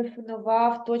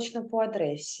 зателефонував точно по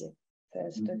адресі. Це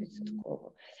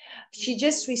 100%. She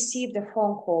just received a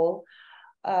phone call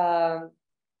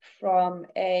from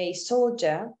a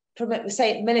soldier, from,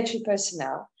 say, military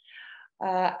personnel,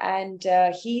 and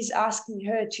he's asking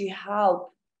her to help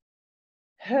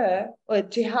her, or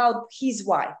to help his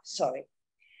wife, sorry,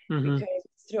 because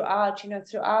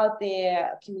throughout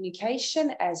their communication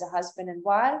as a husband and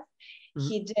wife,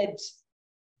 he did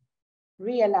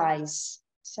realize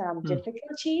some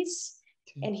difficulties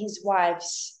in his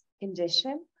wife's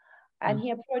condition, and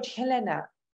he approached Helena.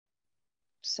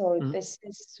 So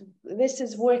this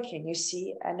is working, you see,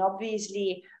 and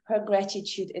obviously her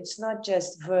gratitude, it's not just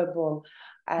verbal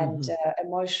and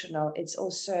emotional, it's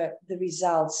also the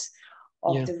results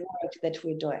of the work that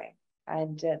we're doing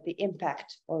and the impact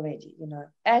already, you know.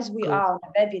 As we are on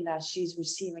a webinar, she's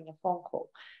receiving a phone call.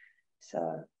 So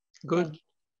good.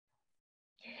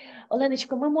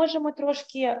 Оленочко, ми можемо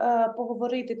трошки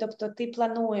поговорити, тобто ти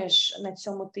плануєш на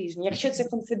цьому тижні, якщо це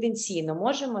конфіденційно,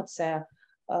 можемо це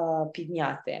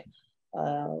підняти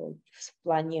в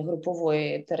плані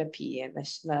групової терапії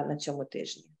на цьому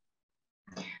тижні?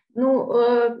 Ну,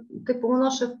 типу,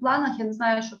 воно ще в планах, я не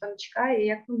знаю, що там чекає,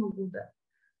 як воно буде.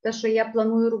 Те, що я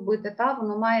планую робити,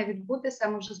 воно має відбутися,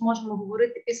 ми вже зможемо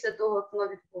говорити після того, як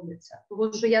воно відбудеться.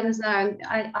 Тому що я не знаю,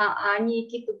 ані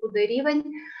який тут буде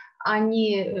рівень,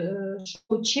 ані що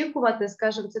очікувати,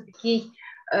 скажімо, це такий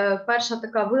перша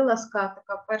така вилазка,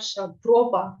 така перша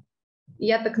проба. І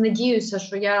я так надіюся,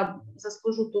 що я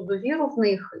заслужу ту довіру в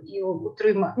них і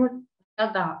отримаю. Ну,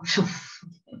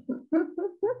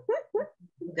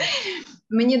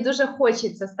 Мені дуже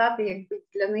хочеться стати, якби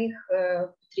для них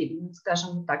потрібним,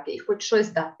 скажімо так, і хоч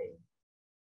щось дати.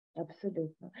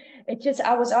 Absolutely. It's just,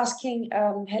 I was asking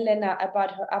Helena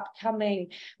about her upcoming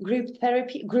group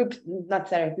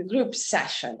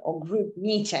session or group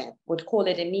meeting, would call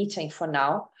it a meeting for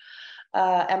now,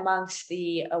 amongst the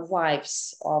wives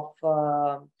of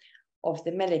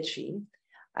the military.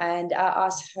 And I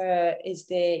asked her, is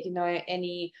there, you know,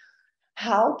 any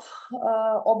help?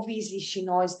 Obviously, she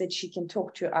knows that she can talk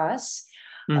to us.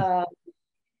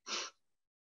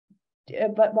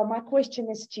 But my question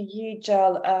is to you,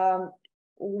 Jill.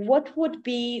 What would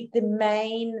be the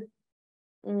main?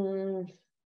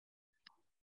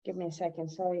 Give me a second.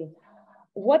 Sorry.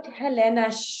 What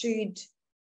Helena should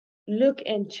look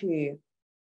into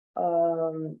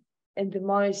in the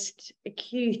most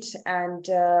acute and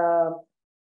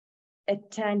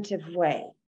attentive way?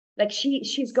 Like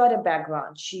she's got a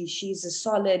background. She's a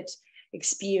solid,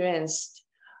 experienced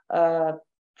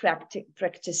practicing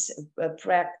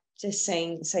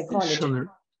psychology.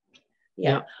 Sure.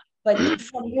 Yeah. But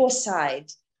from your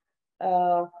side,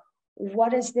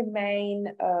 what is the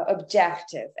main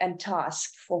objective and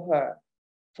task for her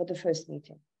for the first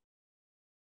meeting?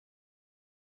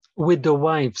 With the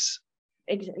wives.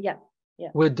 Yeah.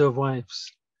 With the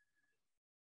wives.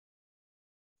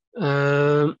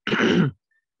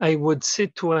 I would say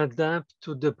to adapt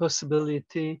to the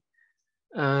possibility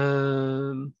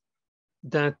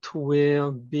that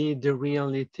will be the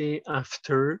reality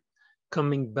after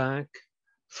coming back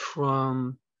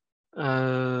from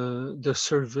the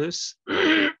service.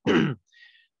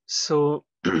 So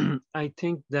I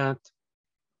think that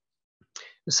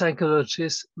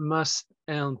psychologists must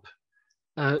help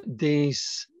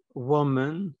these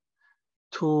women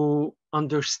to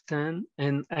understand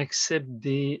and accept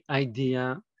the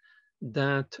idea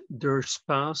that their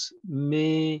spouse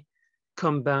may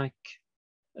come back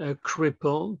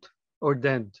crippled or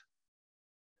dead.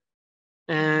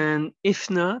 And if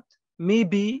not,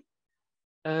 maybe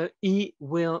he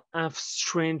will have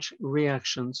strange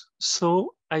reactions.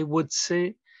 So I would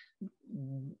say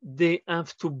they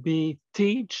have to be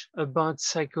taught about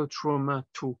psychotrauma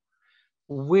too,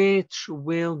 which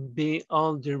will be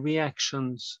all the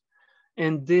reactions.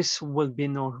 And this will be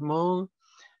normal.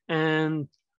 And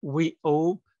we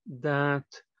hope that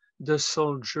the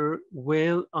soldier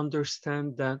will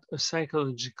understand that a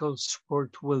psychological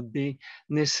support will be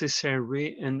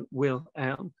necessary and will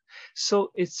help.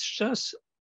 So it's just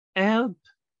help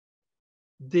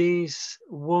this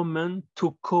woman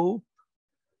to cope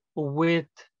with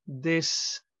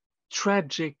this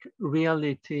tragic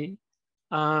reality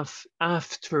of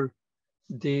after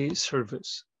the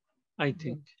service, I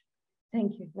think.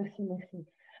 Thank you. Merci.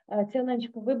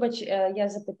 Тіленочко, вибач, я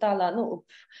запитала, ну,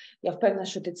 я впевнена,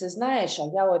 що ти це знаєш, а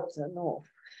я от, ну,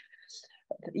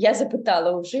 я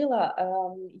запитала у Жила,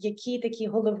 які такі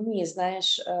головні,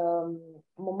 знаєш,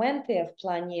 моменти в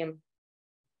плані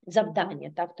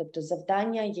завдання, так, тобто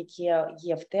завдання, яке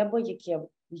є в тебе, яке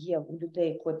є у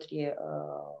людей, котрі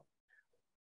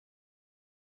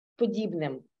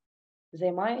подібним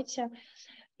займаються.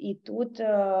 І тут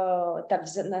так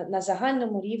на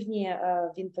загальному рівні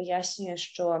він пояснює,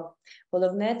 що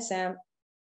головне – це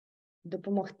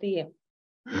допомогти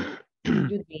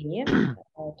людині,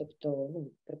 тобто,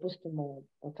 ну, припустимо,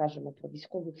 ми кажемо про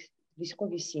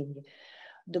військові сім'ї,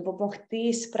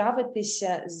 допомогти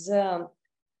справитися з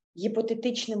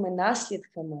гіпотетичними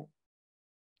наслідками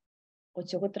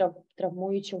оцього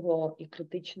травмуючого і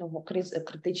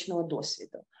критичного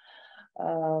досвіду.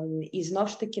 І знову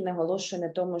ж таки наголошує на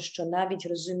тому, що навіть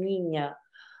розуміння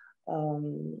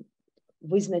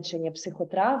визначення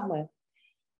психотравми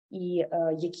і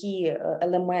які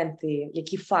елементи,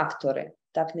 які фактори,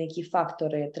 так, на які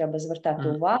фактори треба звертати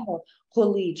увагу,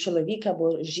 коли чоловік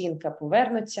або жінка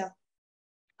повернуться,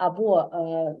 або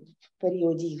в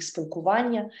періоді їх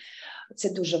спілкування. Це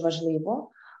дуже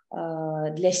важливо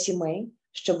для сімей,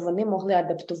 щоб вони могли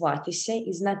адаптуватися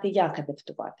і знати, як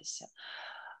адаптуватися.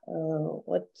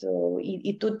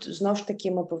 І тут, знову ж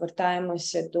таки, ми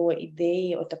повертаємося до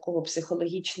ідеї такого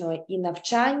психологічного і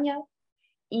навчання,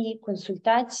 і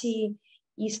консультації,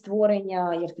 і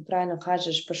створення, як ти правильно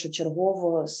кажеш,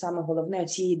 першочергово, саме головне,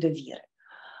 цієї довіри.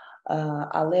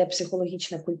 Але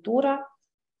психологічна культура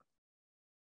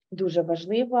дуже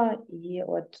важлива, і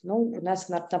от, ну, у нас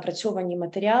напрацьовані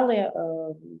матеріали.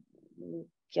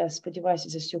 Я сподіваюся,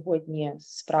 за сьогодні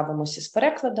справимося з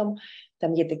перекладом.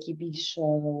 Там є такі більш,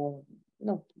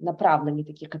 ну, направлені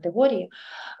такі категорії.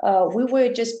 We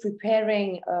were just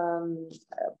preparing,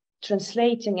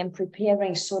 translating and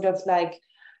preparing sort of like,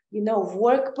 you know,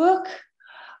 workbook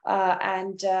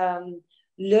and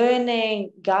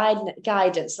learning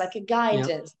guidance, like a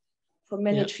guidance for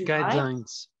military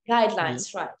guidelines.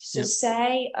 Guidelines, right. So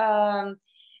say,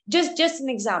 just an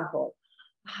example,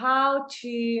 how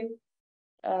to,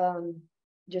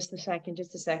 just a second.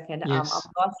 Yes. I'm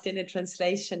lost in the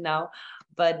translation now,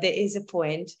 but there is a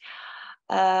point.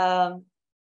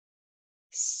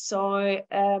 So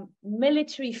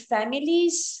military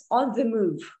families on the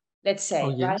move, let's say,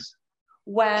 right?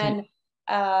 When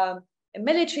a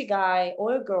military guy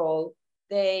or a girl,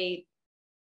 they're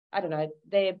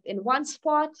in one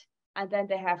spot, and then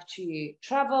they have to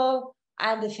travel,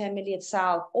 and the family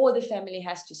itself, or the family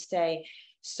has to stay.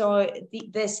 So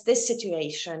this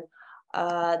situation.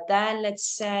 Then let's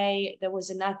say there was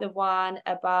another one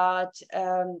about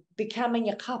becoming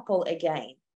a couple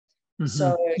again.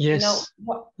 So, you know,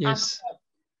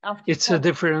 It's a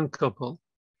different couple.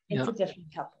 It's a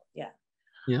different couple, yeah.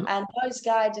 Yeah. And those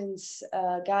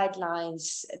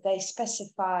guidelines, they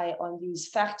specify on these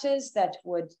factors that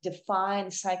would define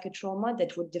psychotrauma,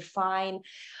 that would define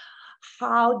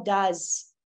how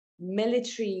does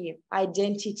military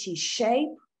identity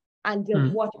shape, under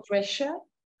what pressure,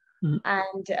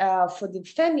 and for the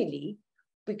family,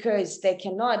 because they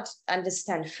cannot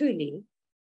understand fully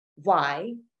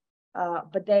why,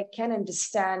 but they can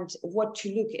understand what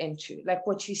to look into, like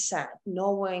what you said,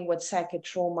 knowing what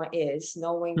psychotrauma is,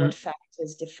 knowing what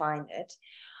factors define it.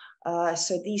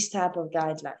 So these type of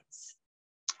guidelines.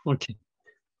 Okay.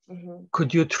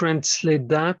 Could you translate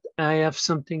that? I have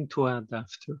something to add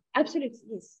after. Absolutely,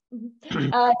 yes.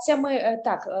 Це ми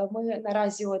так, ми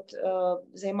наразі от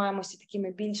займаємося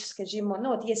такими більш, скажімо,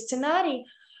 ну от є сценарій,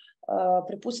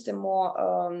 припустимо,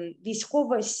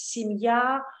 військова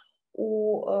сім'я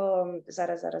у,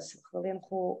 зараз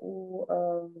хвилинку,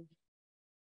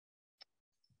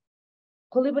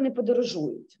 коли вони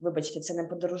подорожують, вибачте, це не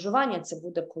подорожування, це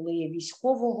буде, коли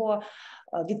військового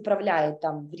відправляють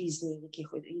там в різні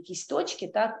якісь точки,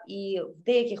 так, і в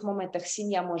деяких моментах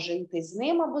сім'я може йти з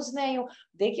ним або з нею,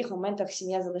 в деяких моментах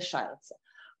сім'я залишається.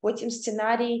 Потім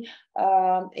сценарій,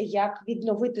 як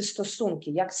відновити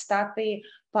стосунки, як стати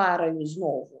парою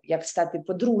знову, як стати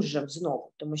подружжям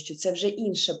знову, тому що це вже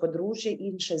інше подружжя,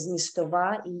 інша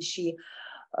змістова, інші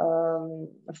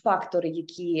фактори,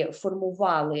 які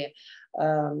формували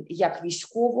як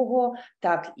військового,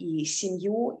 так і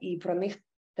сім'ю, і про них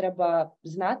треба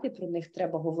знати, про них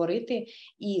треба говорити,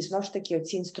 і знову ж таки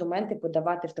оці інструменти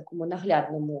подавати в такому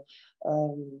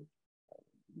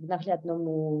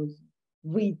наглядному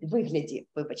вигляді,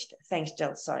 вибачте. Thanks,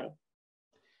 Jill, sorry.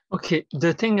 Okay,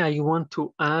 the thing I want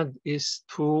to add is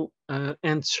to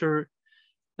answer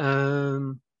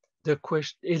the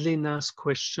question, Elena's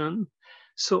question.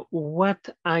 So what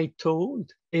I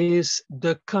told is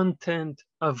the content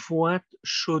of what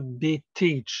should be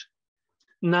taught.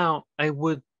 Now I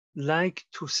would like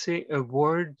to say a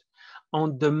word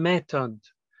on the method,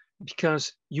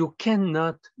 because you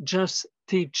cannot just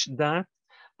teach that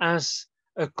as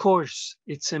a course.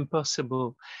 It's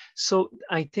impossible. So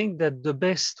I think that the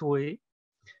best way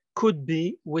could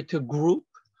be with a group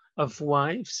of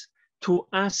wives to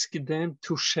ask them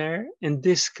to share and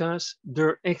discuss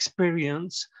their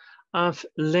experience of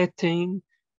letting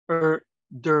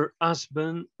their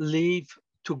husband leave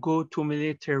to go to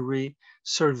military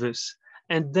service.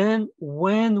 And then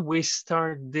when we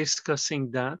start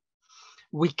discussing that,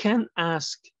 we can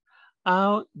ask,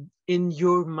 how in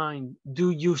your mind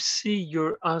do you see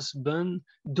your husband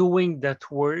doing that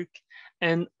work,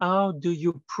 and how do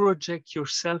you project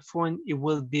yourself when he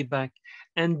will be back?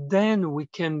 And then we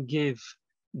can give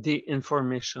the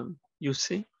information, you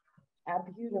see?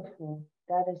 Beautiful.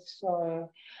 That is so...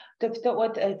 Тобто,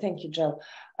 от, thank you, Jill.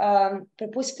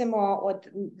 Припустимо, от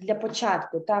для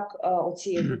початку, так,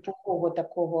 оцієї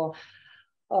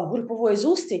групової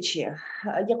зустрічі,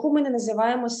 яку ми не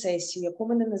називаємо сесією, яку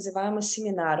ми не називаємо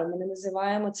семінаром, ми не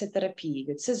називаємо це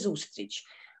терапією, це зустріч.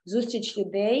 Зустріч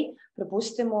людей,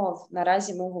 припустимо,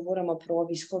 наразі ми говоримо про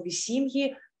військові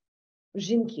сім'ї,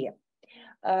 жінки.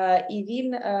 І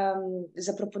він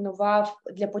запропонував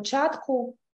для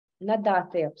початку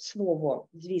надати слово,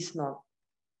 звісно,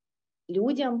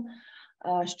 людям,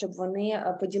 щоб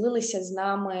вони поділилися з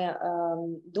нами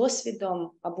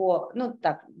досвідом, або, ну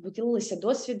так, поділилися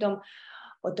досвідом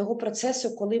того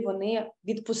процесу, коли вони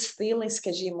відпустили,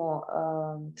 скажімо,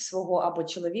 свого або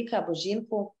чоловіка, або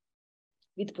жінку,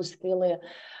 відпустили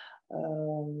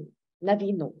на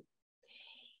війну.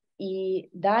 І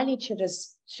далі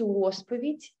через цю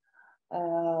розповідь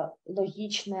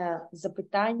логічне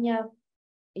запитання,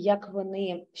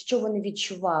 що вони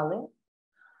відчували,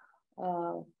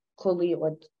 коли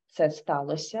от це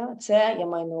сталося. Це, я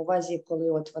маю на увазі,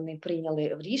 коли от вони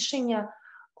прийняли рішення,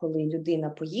 коли людина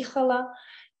поїхала,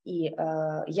 і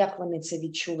як вони це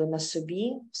відчули на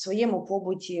собі, в своєму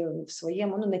побуті, в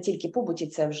своєму, ну не тільки побуті,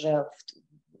 це вже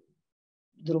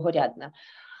другорядне,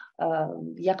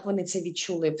 як вони це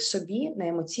відчули в собі на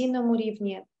емоційному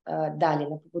рівні, далі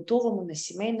на побутовому, на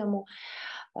сімейному,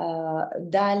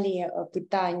 далі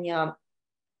питання,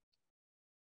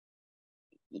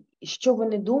 що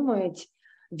вони думають,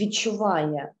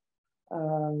 відчуває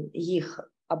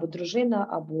їх або дружина,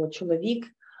 або чоловік,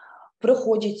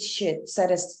 проходячи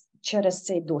через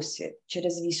цей досвід,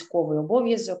 через військовий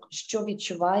обов'язок, що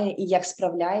відчуває і як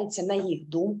справляється, на їх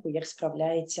думку, як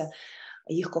справляється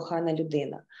їх кохана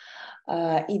людина.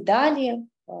 І далі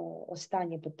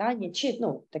останнє питання, чи,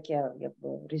 ну, таке,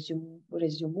 якби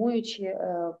резюмуючи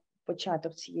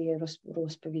початок цієї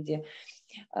розповіді,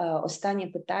 останнє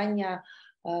питання,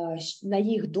 на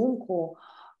їх думку,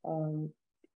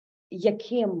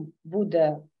 яким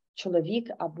буде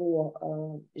чоловік або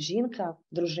жінка,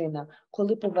 дружина,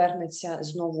 коли повернеться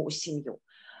знову у сім'ю.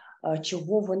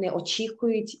 Чого вони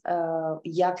очікують,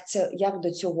 як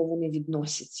до цього вони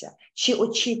відносяться, чи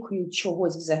очікують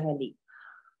чогось взагалі.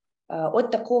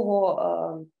 От таку,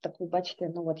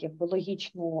 бачите, ну от якби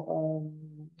логічну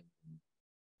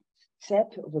цеп,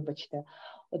 вибачте,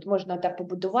 от можна так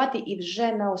побудувати і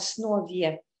вже на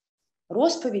основі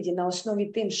розповіді, на основі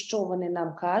тим, що вони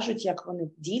нам кажуть, як вони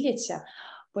діляться,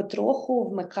 потроху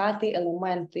вмикати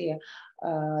елементи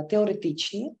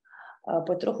теоретичні,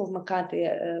 потроху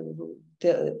вмикати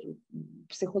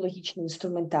психологічний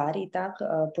інструментарій, так,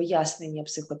 пояснення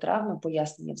психотравми,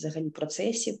 пояснення взагалі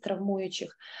процесів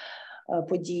травмуючих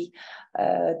подій.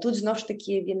 Тут знову ж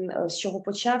таки він з чого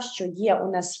почав, що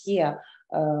у нас є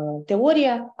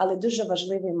теорія, але дуже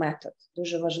важливий метод.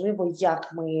 Дуже важливо,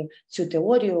 як ми цю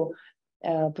теорію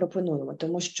пропонуємо,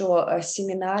 тому що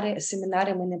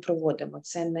семінари ми не проводимо.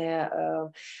 Це не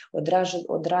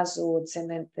одразу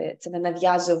це не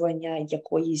нав'язування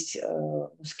якоїсь,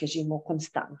 скажімо,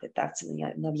 константи. Так, це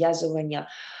не нав'язування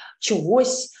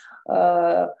чогось,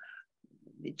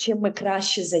 чим ми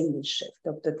краще за інших.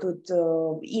 Тобто тут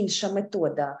інша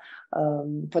метода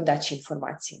подачі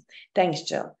інформації.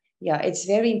 Thanks, Jill. Yeah, it's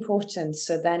very important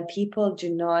so that people do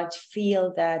not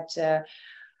feel that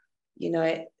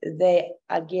they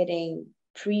are getting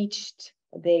preached,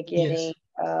 they're getting,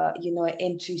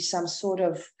 into some sort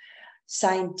of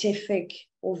scientific,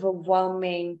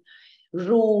 overwhelming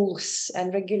rules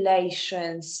and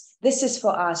regulations. This is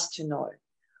for us to know.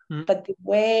 But the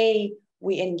way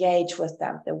we engage with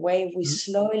them, the way we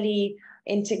slowly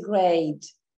integrate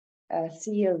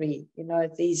theory,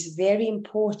 these very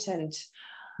important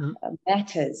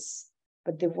matters,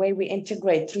 but the way we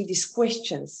integrate through these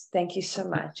questions, thank you so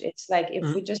much. It's like if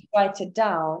we just write it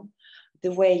down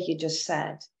the way you just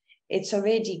said, it's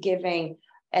already giving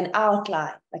an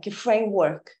outline, like a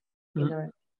framework,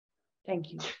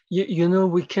 Thank you.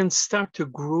 We can start a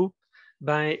group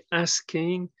by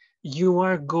asking, you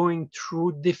are going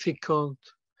through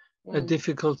a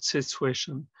difficult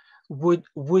situation.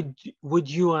 Would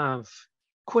you have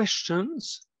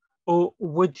questions? Or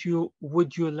would you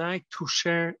like to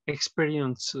share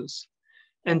experiences?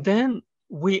 And then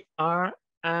we are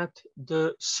at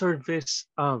the service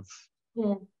of.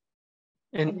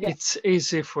 And it's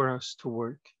easy for us to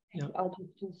work.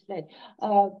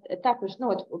 Також,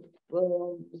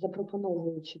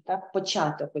 запропоновуючи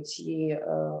початок цієї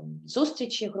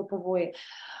зустрічі групової,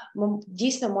 ми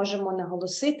дійсно можемо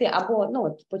наголосити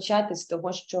або почати з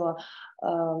того, що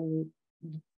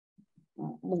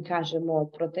ми кажемо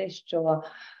про те, що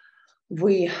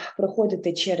ми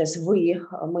проходите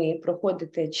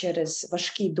через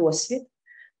важкий досвід,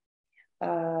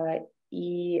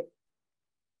 і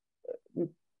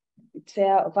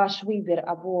це ваш вибір,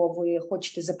 або ви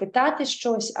хочете запитати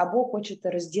щось, або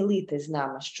хочете розділити з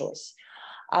нами щось.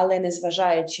 Але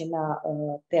незважаючи на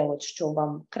те, що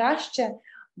вам краще,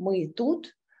 ми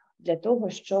тут для того,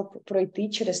 щоб пройти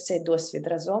через цей досвід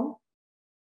разом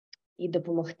і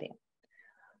допомогти.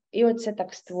 І оце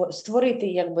так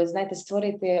створити,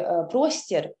 створити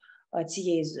простір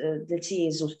для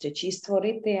цієї зустрічі і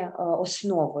створити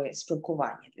основи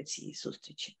спілкування для цієї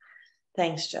зустрічі.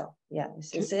 Thanks, Joe. Yeah,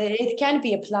 it can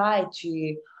be applied to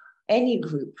any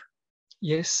group.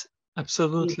 Yes,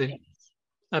 absolutely.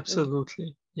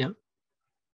 Absolutely, yeah.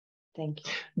 Thank you.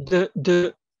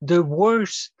 The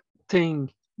worst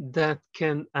thing that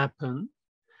can happen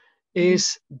is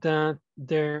that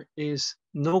there is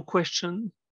no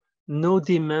question, no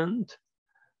demand,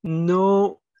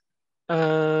 no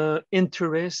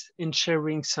interest in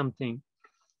sharing something.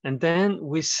 And then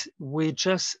we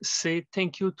just say,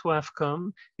 thank you to have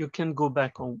come. You can go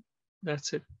back home.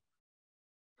 That's it.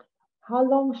 How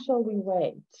long shall we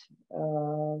wait?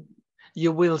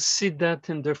 You will see that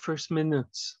in the first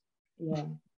minutes. Yeah.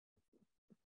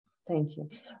 Thank you.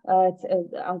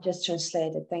 I'll just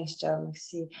translate it. Thanks, Joe.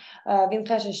 Merci. Він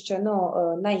каже, що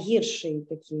найгірший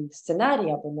такий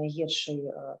сценарій, або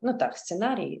найгірший,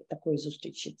 сценарій такої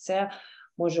зустрічі, це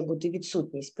може бути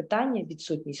відсутність питання,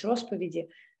 відсутність розповіді.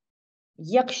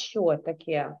 Якщо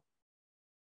таке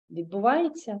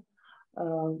відбувається,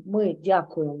 ми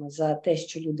дякуємо за те,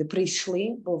 що люди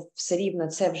прийшли, бо все рівно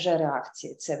це вже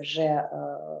реакція,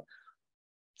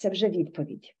 це вже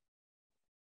відповідь.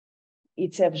 І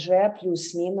це вже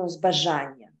плюс-мінус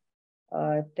бажання.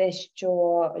 Те,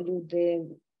 що люди,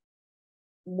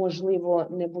 можливо,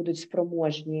 не будуть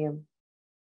спроможні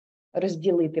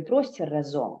розділити простір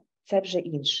разом, це вже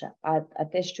інше. А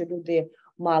те, що люди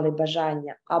мали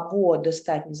бажання або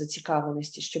достатньо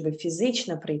зацікавленості, щоб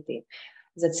фізично прийти,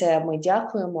 За це ми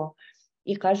дякуємо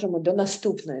і кажемо до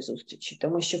наступної зустрічі.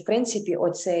 Тому що, в принципі,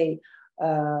 оцей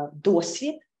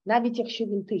досвід, навіть якщо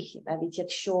він тихий, навіть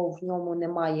якщо в ньому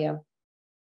немає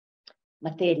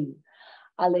матерії,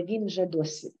 але він вже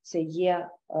досвід, це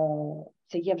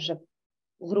є вже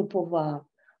групова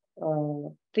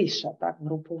тиша, так,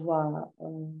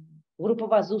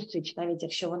 групова зустріч, навіть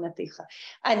якщо вона тиха.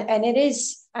 And it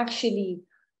is actually,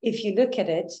 if you look at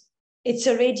it, it's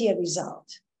already a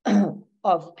result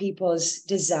of people's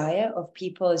desire, of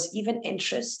people's even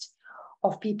interest,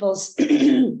 of people's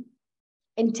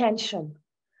intention.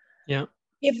 Yeah.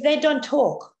 If they don't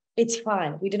talk, it's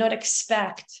fine. We do not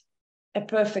expect a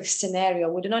perfect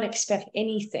scenario. We do not expect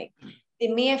anything. The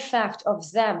mere fact of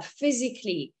them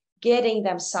physically getting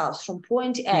themselves from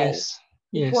point A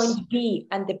to point B,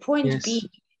 and the point B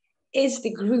is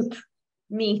the group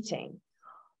meeting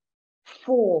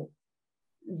for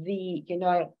the,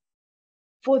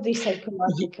 for the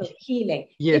psychological healing.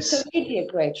 It's already a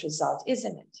great result,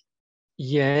 isn't it?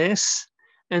 Yes.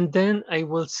 And then I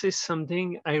will say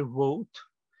something I wrote.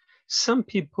 Some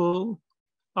people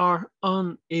are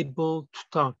unable to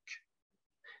talk.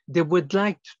 They would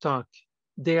like to talk.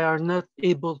 They are not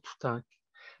able to talk.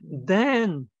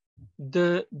 Then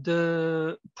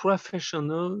the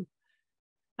professional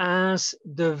has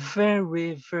the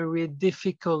very, very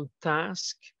difficult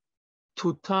task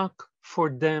to talk for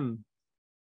them.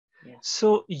 Yes.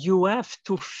 So you have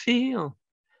to feel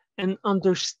and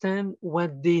understand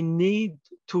what they need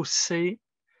to say,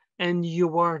 and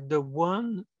you are the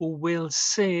one who will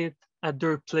say it at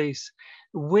their place,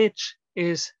 which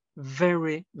is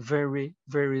very, very,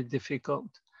 very difficult.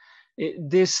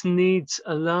 This needs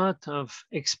a lot of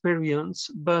experience,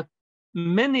 but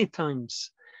many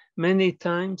times,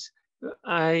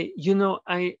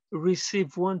 I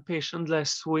received one patient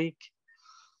last week.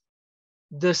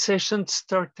 The session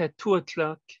started at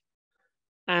 2:00.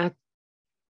 At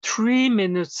 3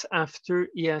 minutes after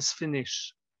he has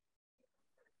finished,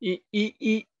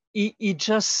 he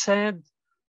just said,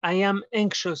 "I am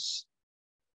anxious."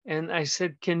 And I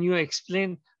said, "Can you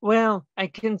explain?" "Well, I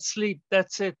can't sleep,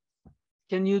 that's it.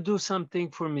 Can you do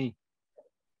something for me?"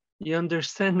 You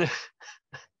understand?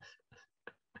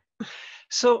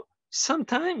 So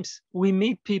sometimes we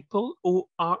meet people who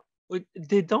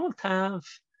they don't have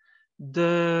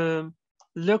the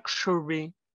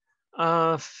luxury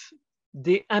of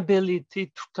the ability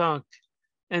to talk,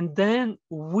 and then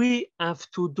we have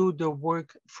to do the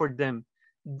work for them.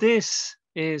 This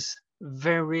is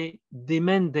very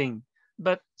demanding,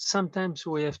 but sometimes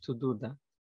we have to do that.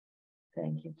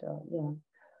 Thank you. Yeah.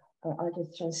 I'll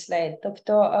just translate.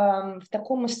 Тобто в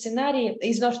такому сценарії,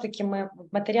 і знову ж таки в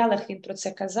матеріалах він про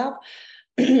це казав,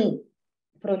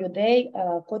 про людей,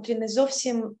 котрі не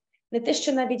зовсім, не те,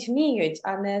 що навіть вміють,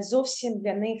 а не зовсім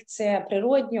для них це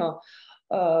природньо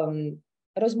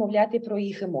розмовляти про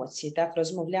їх емоції, так,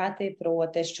 розмовляти про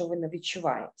те, що вони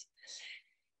відчувають.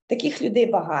 Таких людей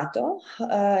багато,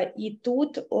 і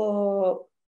тут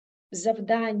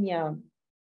завдання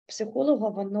психолога,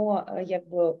 воно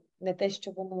якби не те,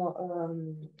 що воно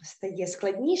стає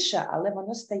складніше, але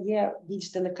воно стає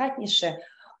більш делікатніше,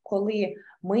 коли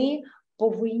ми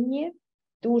повинні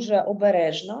дуже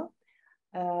обережно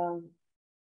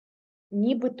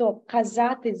нібито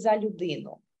казати за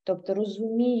людину. Тобто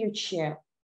розуміючи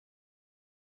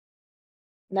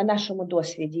на нашому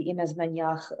досвіді і на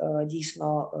знаннях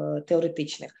дійсно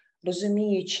теоретичних,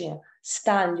 розуміючи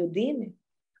стан людини,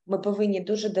 ми повинні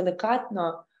дуже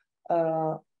делікатно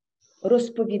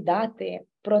розповідати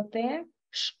про те,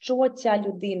 що ця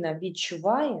людина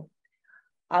відчуває,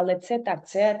 але це так,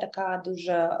 це така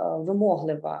дуже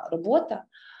вимоглива робота.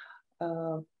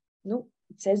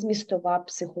 Це змістова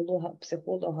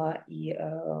психолога і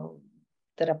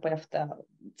терапевта,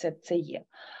 це є.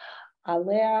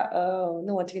 Але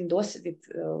от він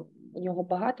досвід, у нього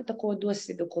багато такого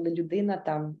досвіду, коли людина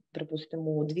там,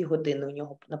 припустимо, 2 години, у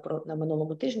нього на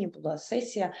минулому тижні була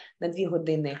сесія, на 2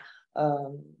 години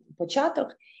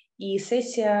початок, і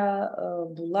сесія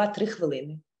була 3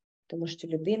 хвилини. Тому що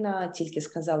людина тільки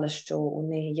сказала, що у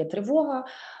неї є тривога,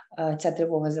 ця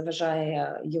тривога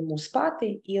заважає йому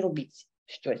спати, і робіть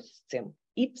щось з цим.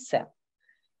 І все.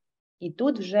 І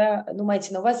тут вже,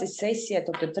 мається на увазі сесія,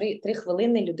 тобто 3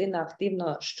 хвилини людина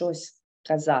активно щось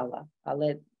казала.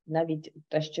 Але навіть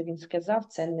те, що він сказав,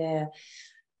 це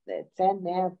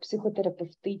не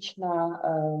психотерапевтична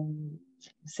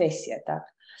сесія, так.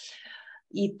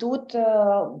 І тут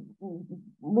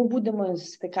ми будемо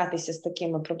стикатися з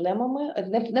такими проблемами,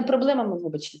 не проблемами,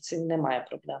 вибачте, це немає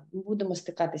проблем. Ми будемо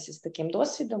стикатися з таким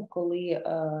досвідом, коли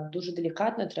дуже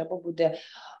делікатно треба буде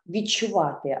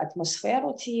відчувати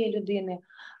атмосферу цієї людини,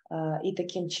 і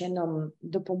таким чином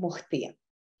допомогти.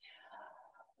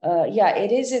 Yeah,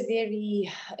 it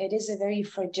is a very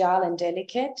fragile and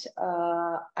delicate.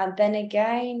 And then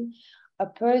again, a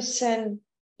person,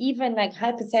 even like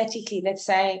hypothetically, let's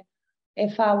say,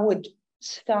 if I would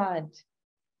start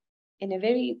in a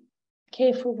very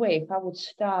careful way, if I would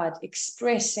start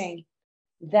expressing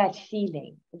that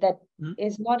feeling that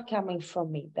is not coming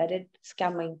from me, that it's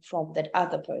coming from that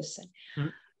other person.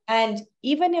 And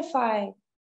even if I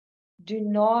do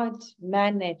not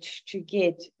manage to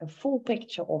get a full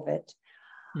picture of it,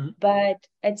 but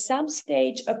at some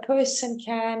stage a person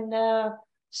can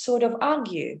sort of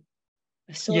argue,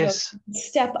 sort of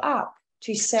step up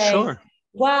to say,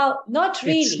 well, not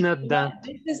really, it's not that.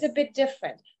 This is a bit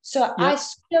different. So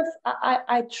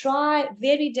I try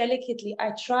very delicately,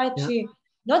 I try to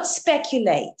not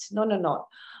speculate, no,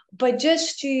 but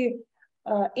just to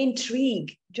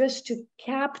intrigue, just to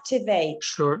captivate.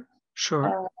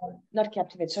 Not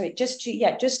captivate, sorry, just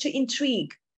to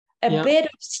intrigue, a bit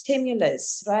of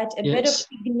stimulus, right? A bit of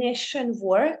ignition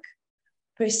work,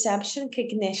 perception,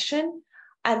 cognition,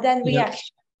 and then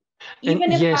reaction.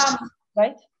 Even if I'm,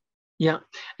 right? Yeah,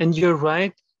 and you're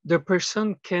right. The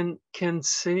person can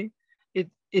say,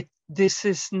 this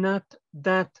is not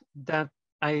that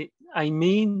I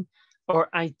mean, or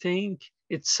I think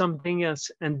it's something else.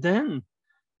 And then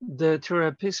the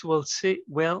therapist will say,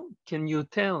 well, can you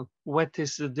tell what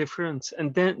is the difference?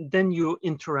 And then you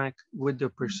interact with the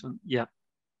person. Yeah.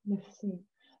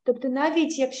 Тобто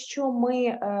навіть якщо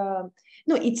ми,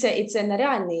 ну і це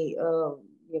нереальний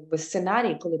якби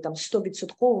сценарій, коли там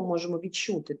 100% можемо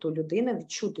відчути ту людину,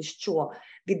 відчути, що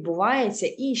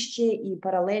відбувається, і ще і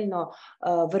паралельно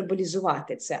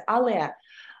вербалізувати це. Але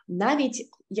навіть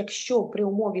якщо при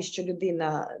умові, що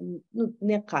людина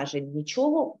не каже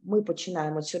нічого, ми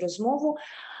починаємо цю розмову,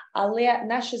 але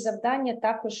наше завдання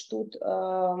також тут,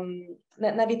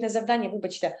 навіть не завдання,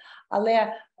 вибачте,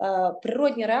 але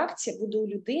природня реакція буде у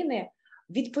людини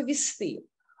відповісти.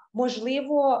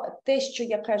 Можливо, те, що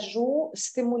я кажу,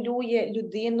 стимулює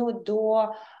людину до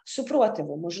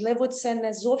супротиву. Можливо, це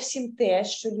не зовсім те,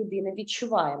 що людина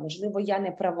відчуває. Можливо, я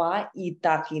не права, і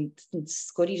так, і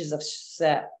скоріш за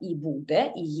все, і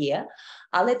буде, і є.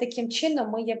 Але таким чином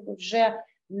ми якби вже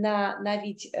на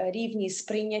навіть рівні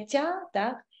сприйняття,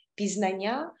 так,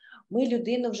 пізнання, ми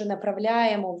людину вже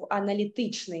направляємо в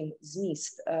аналітичний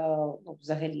зміст,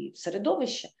 взагалі,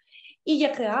 середовище, і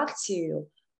як реакцією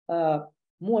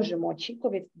можемо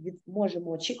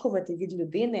очікувати від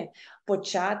людини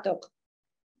початок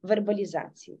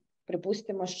вербалізації.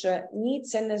 Припустимо, що ні,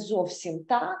 це не зовсім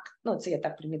так, це я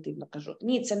так примітивно кажу,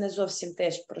 ні, це не зовсім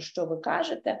те, про що ви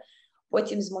кажете.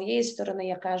 Потім з моєї сторони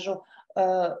я кажу,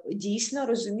 дійсно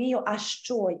розумію,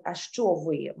 а що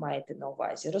ви маєте на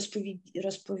увазі?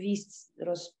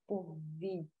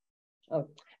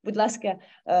 Будь ласка,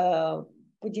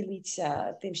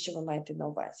 поділіться тим, що ви маєте на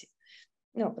увазі.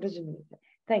 Розумієте.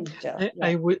 Thank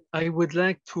you. I would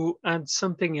like to add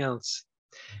something else,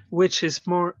 which is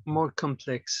more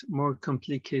complex, more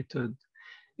complicated.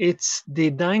 It's the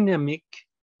dynamic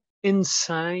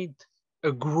inside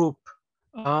a group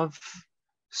of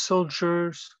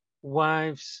soldiers,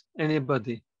 wives,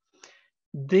 anybody.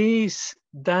 These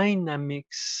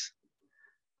dynamics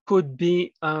could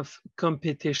be of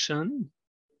competition,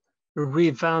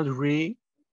 rivalry,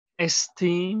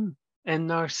 esteem, and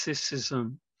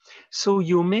narcissism. So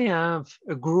you may have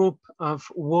a group of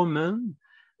women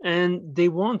and they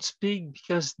won't speak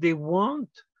because they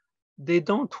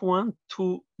don't want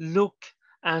to look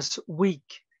as weak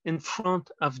in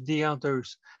front of the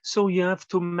others. So you have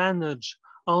to manage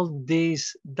all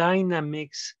these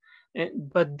dynamics,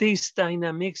 but these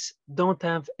dynamics don't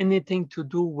have anything to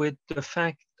do with the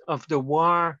fact of the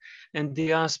war and the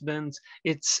husbands.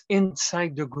 It's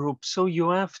inside the group. So you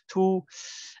have to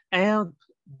help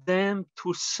them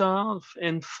to solve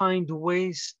and find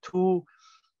ways to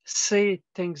say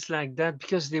things like that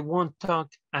because they won't talk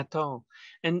at all.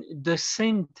 And the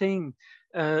same thing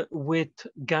with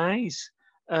guys,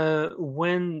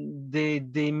 when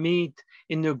they meet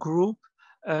in a group,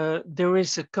 there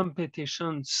is a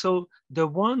competition. So the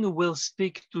one who will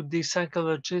speak to the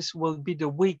psychologist will be the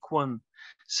weak one.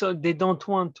 So they don't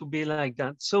want to be like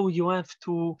that. So you have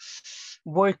to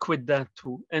work with that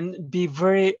too and be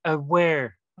very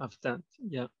aware of that.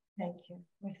 Yeah. Thank you.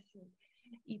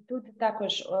 І тут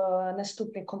також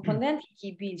наступний компонент,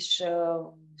 який більш,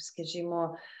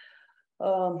 скажімо,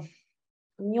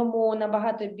 в ньому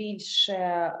набагато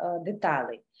більше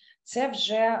деталей. Це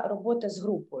вже робота з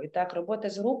групою. Так, робота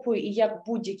з групою, і як в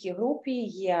будь-якій групі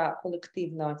є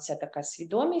колективна ця така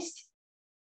свідомість.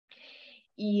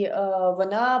 І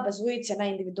вона базується на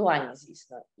індивідуальній,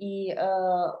 звісно. І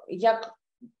як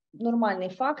нормальний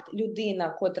факт, людина,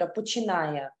 котра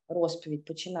починає розповідь,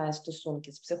 починає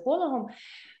стосунки з психологом,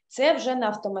 це вже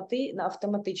на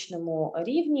автоматичному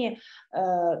рівні,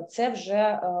 це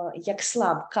вже як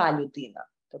слабка людина.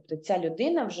 Тобто ця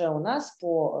людина вже у нас в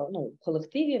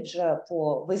колективі, вже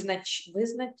по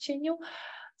визначенню,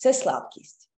 це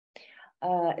слабкість.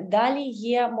 Далі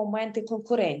є моменти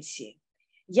конкуренції.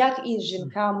 Як із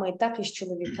жінками, так і з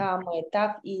чоловіками,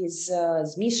 так і з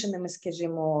змішаними,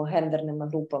 скажімо, гендерними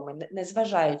групами,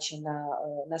 незважаючи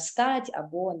на стать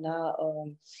або на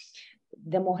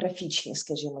демографічні,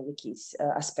 скажімо, якісь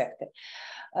аспекти.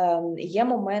 Є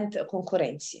момент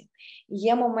конкуренції,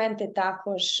 є моменти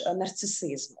також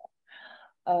нарцисизму,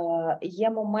 є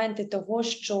моменти того,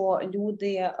 що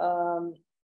люди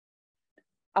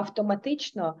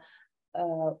автоматично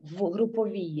в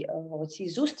груповій цій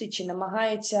зустрічі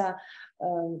намагаються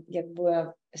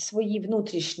свої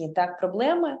внутрішні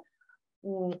проблеми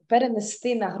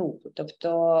перенести на групу,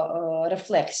 тобто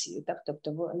рефлексію,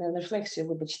 тобто не рефлексію,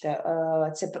 вибачте,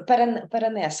 це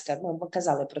перенеска, ми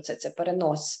казали про це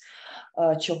перенос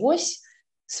чогось,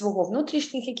 свого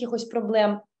внутрішніх якихось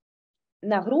проблем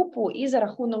на групу, і за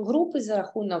рахунок групи, за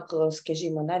рахунок,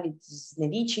 скажімо, навіть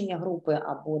зневічення групи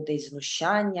або десь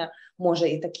знущання, може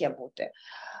і таке бути,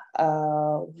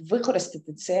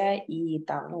 використати це і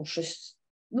щось,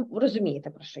 розумієте,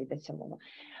 про що йдеться мова.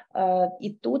 І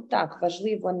тут так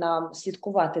важливо нам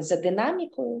слідкувати за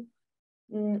динамікою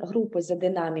групи, за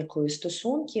динамікою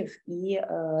стосунків і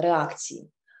реакції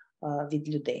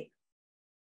від людей.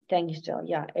 Thank you, Jill.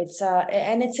 Yeah,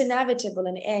 it's inevitable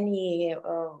in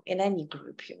any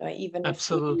group, even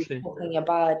Absolutely. if we're talking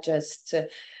about just a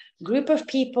group of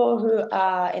people who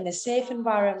are in a safe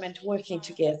environment working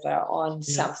together on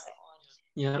something.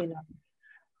 Yeah.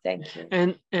 Thank you.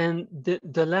 And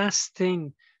the last thing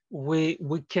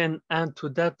we can add to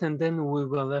that, and then we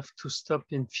will have to stop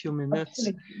in a few minutes.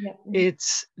 Yeah. It's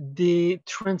the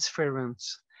transference,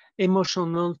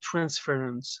 emotional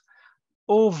transference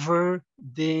over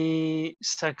the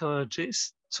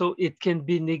psychologist. So it can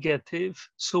be negative.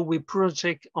 So we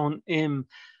project on him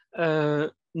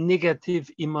negative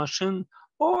emotion,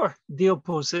 or the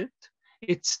opposite.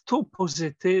 It's too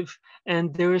positive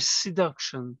and there is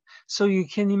seduction. So you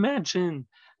can imagine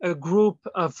a group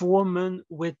of women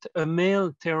with a male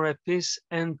therapist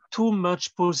and too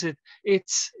much positive.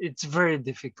 It's very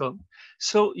difficult.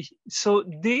 So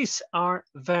these are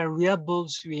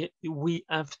variables we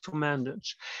have to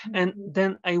manage. And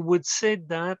then I would say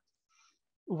that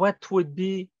what would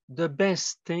be the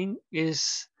best thing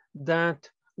is that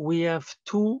we have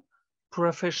two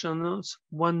professionals,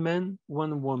 one man,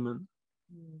 one woman,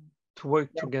 to work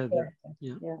together.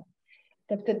 Yeah.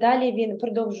 Тобто далі він,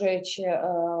 продовжуючи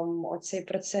оцей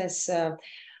процес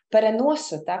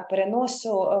переносу,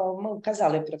 ми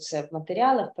казали про це в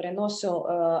матеріалах, переносу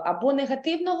або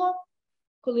негативного,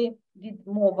 коли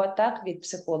відмова, від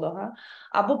психолога,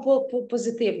 або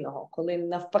позитивного, коли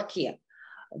навпаки,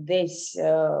 десь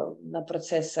на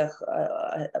процесах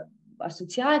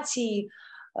асоціації,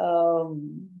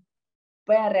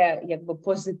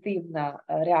 позитивна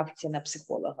реакція на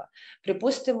психолога.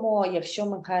 Припустимо, якщо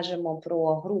ми кажемо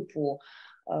про групу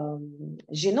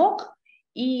жінок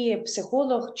і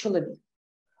психолог-чоловік.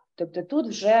 Тобто тут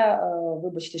вже,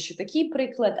 вибачте, що такий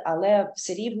приклад, але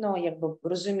все рівно,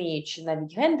 розуміючи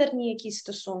навіть гендерні якісь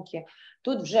стосунки,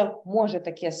 тут вже може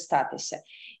таке статися.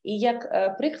 І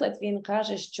як приклад він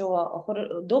каже, що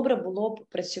добре було б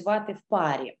працювати в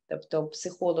парі, тобто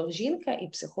психолог-жінка і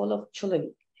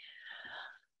психолог-чоловік.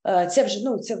 Це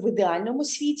вже це в ідеальному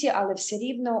світі, але все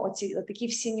рівно такі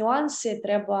всі нюанси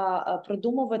треба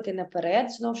продумувати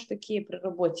наперед, знову ж таки, при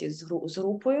роботі з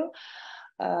групою,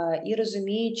 і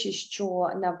розуміючи, що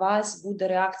на вас буде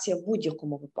реакція в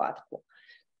будь-якому випадку.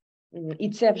 І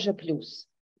це вже плюс.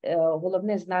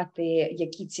 Головне знати,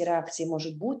 які ці реакції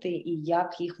можуть бути, і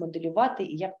як їх моделювати,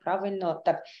 і як правильно,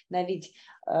 навіть,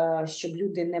 щоб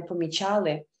люди не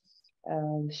помічали,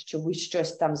 що ви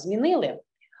щось там змінили,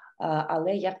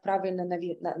 але як правильно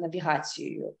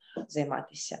навігацією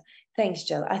займатися. Thanks,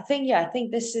 Jill. I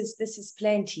think this is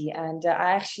plenty, and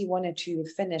I actually wanted to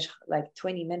finish like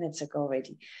 20 minutes ago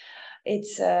already.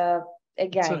 It's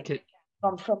again, it's okay.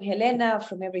 From Helena,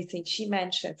 from everything she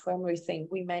mentioned, from everything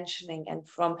we mentioning, and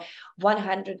from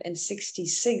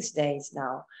 166 days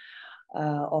now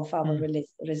of our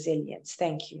resilience.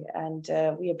 Thank you, and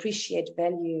we appreciate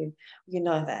value. You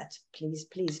know that.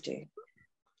 Please do.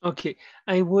 Okay,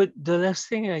 the last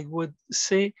thing I would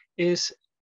say is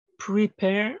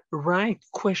prepare right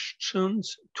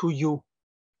questions to you.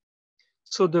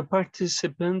 So the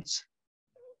participants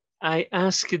I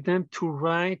asked them to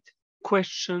write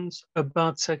questions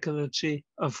about psychology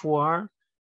of war,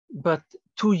 but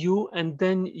to you, and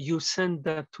then you send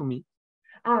that to me.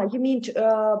 Ah, you mean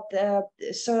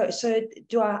so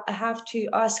do I have to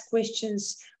ask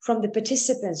questions from the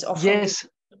participants or from Yes,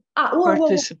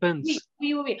 participants.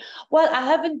 Well, I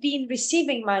haven't been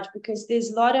receiving much because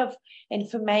there's a lot of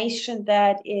information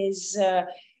that is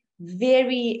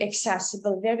very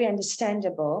accessible, very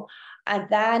understandable, and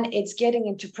then it's getting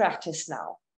into practice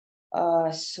now.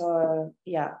 So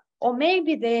yeah, or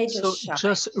maybe they just So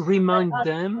just remind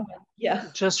them. Yeah.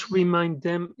 Just remind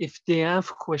them if they have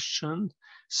questions.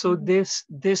 So this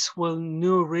will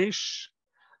nourish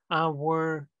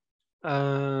our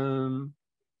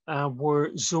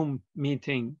Zoom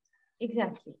meeting.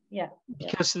 Exactly. Yeah.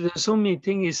 Because the Zoom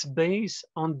meeting is based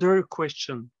on their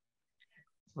question.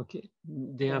 Okay,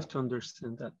 they have to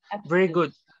understand that. Absolutely. Very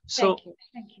good. So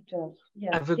thank you, George.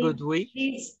 Yeah. have a good week.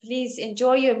 Please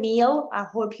enjoy your meal. I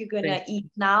hope you're gonna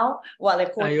eat now. Well,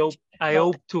 I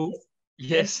hope to.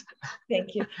 Yes.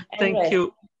 Thank you. Thank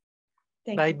you.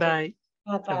 Bye bye.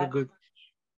 Bye bye. Have a good.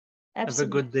 Absolutely. Have a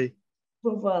good day.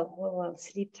 We will.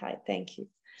 Sleep tight. Thank you.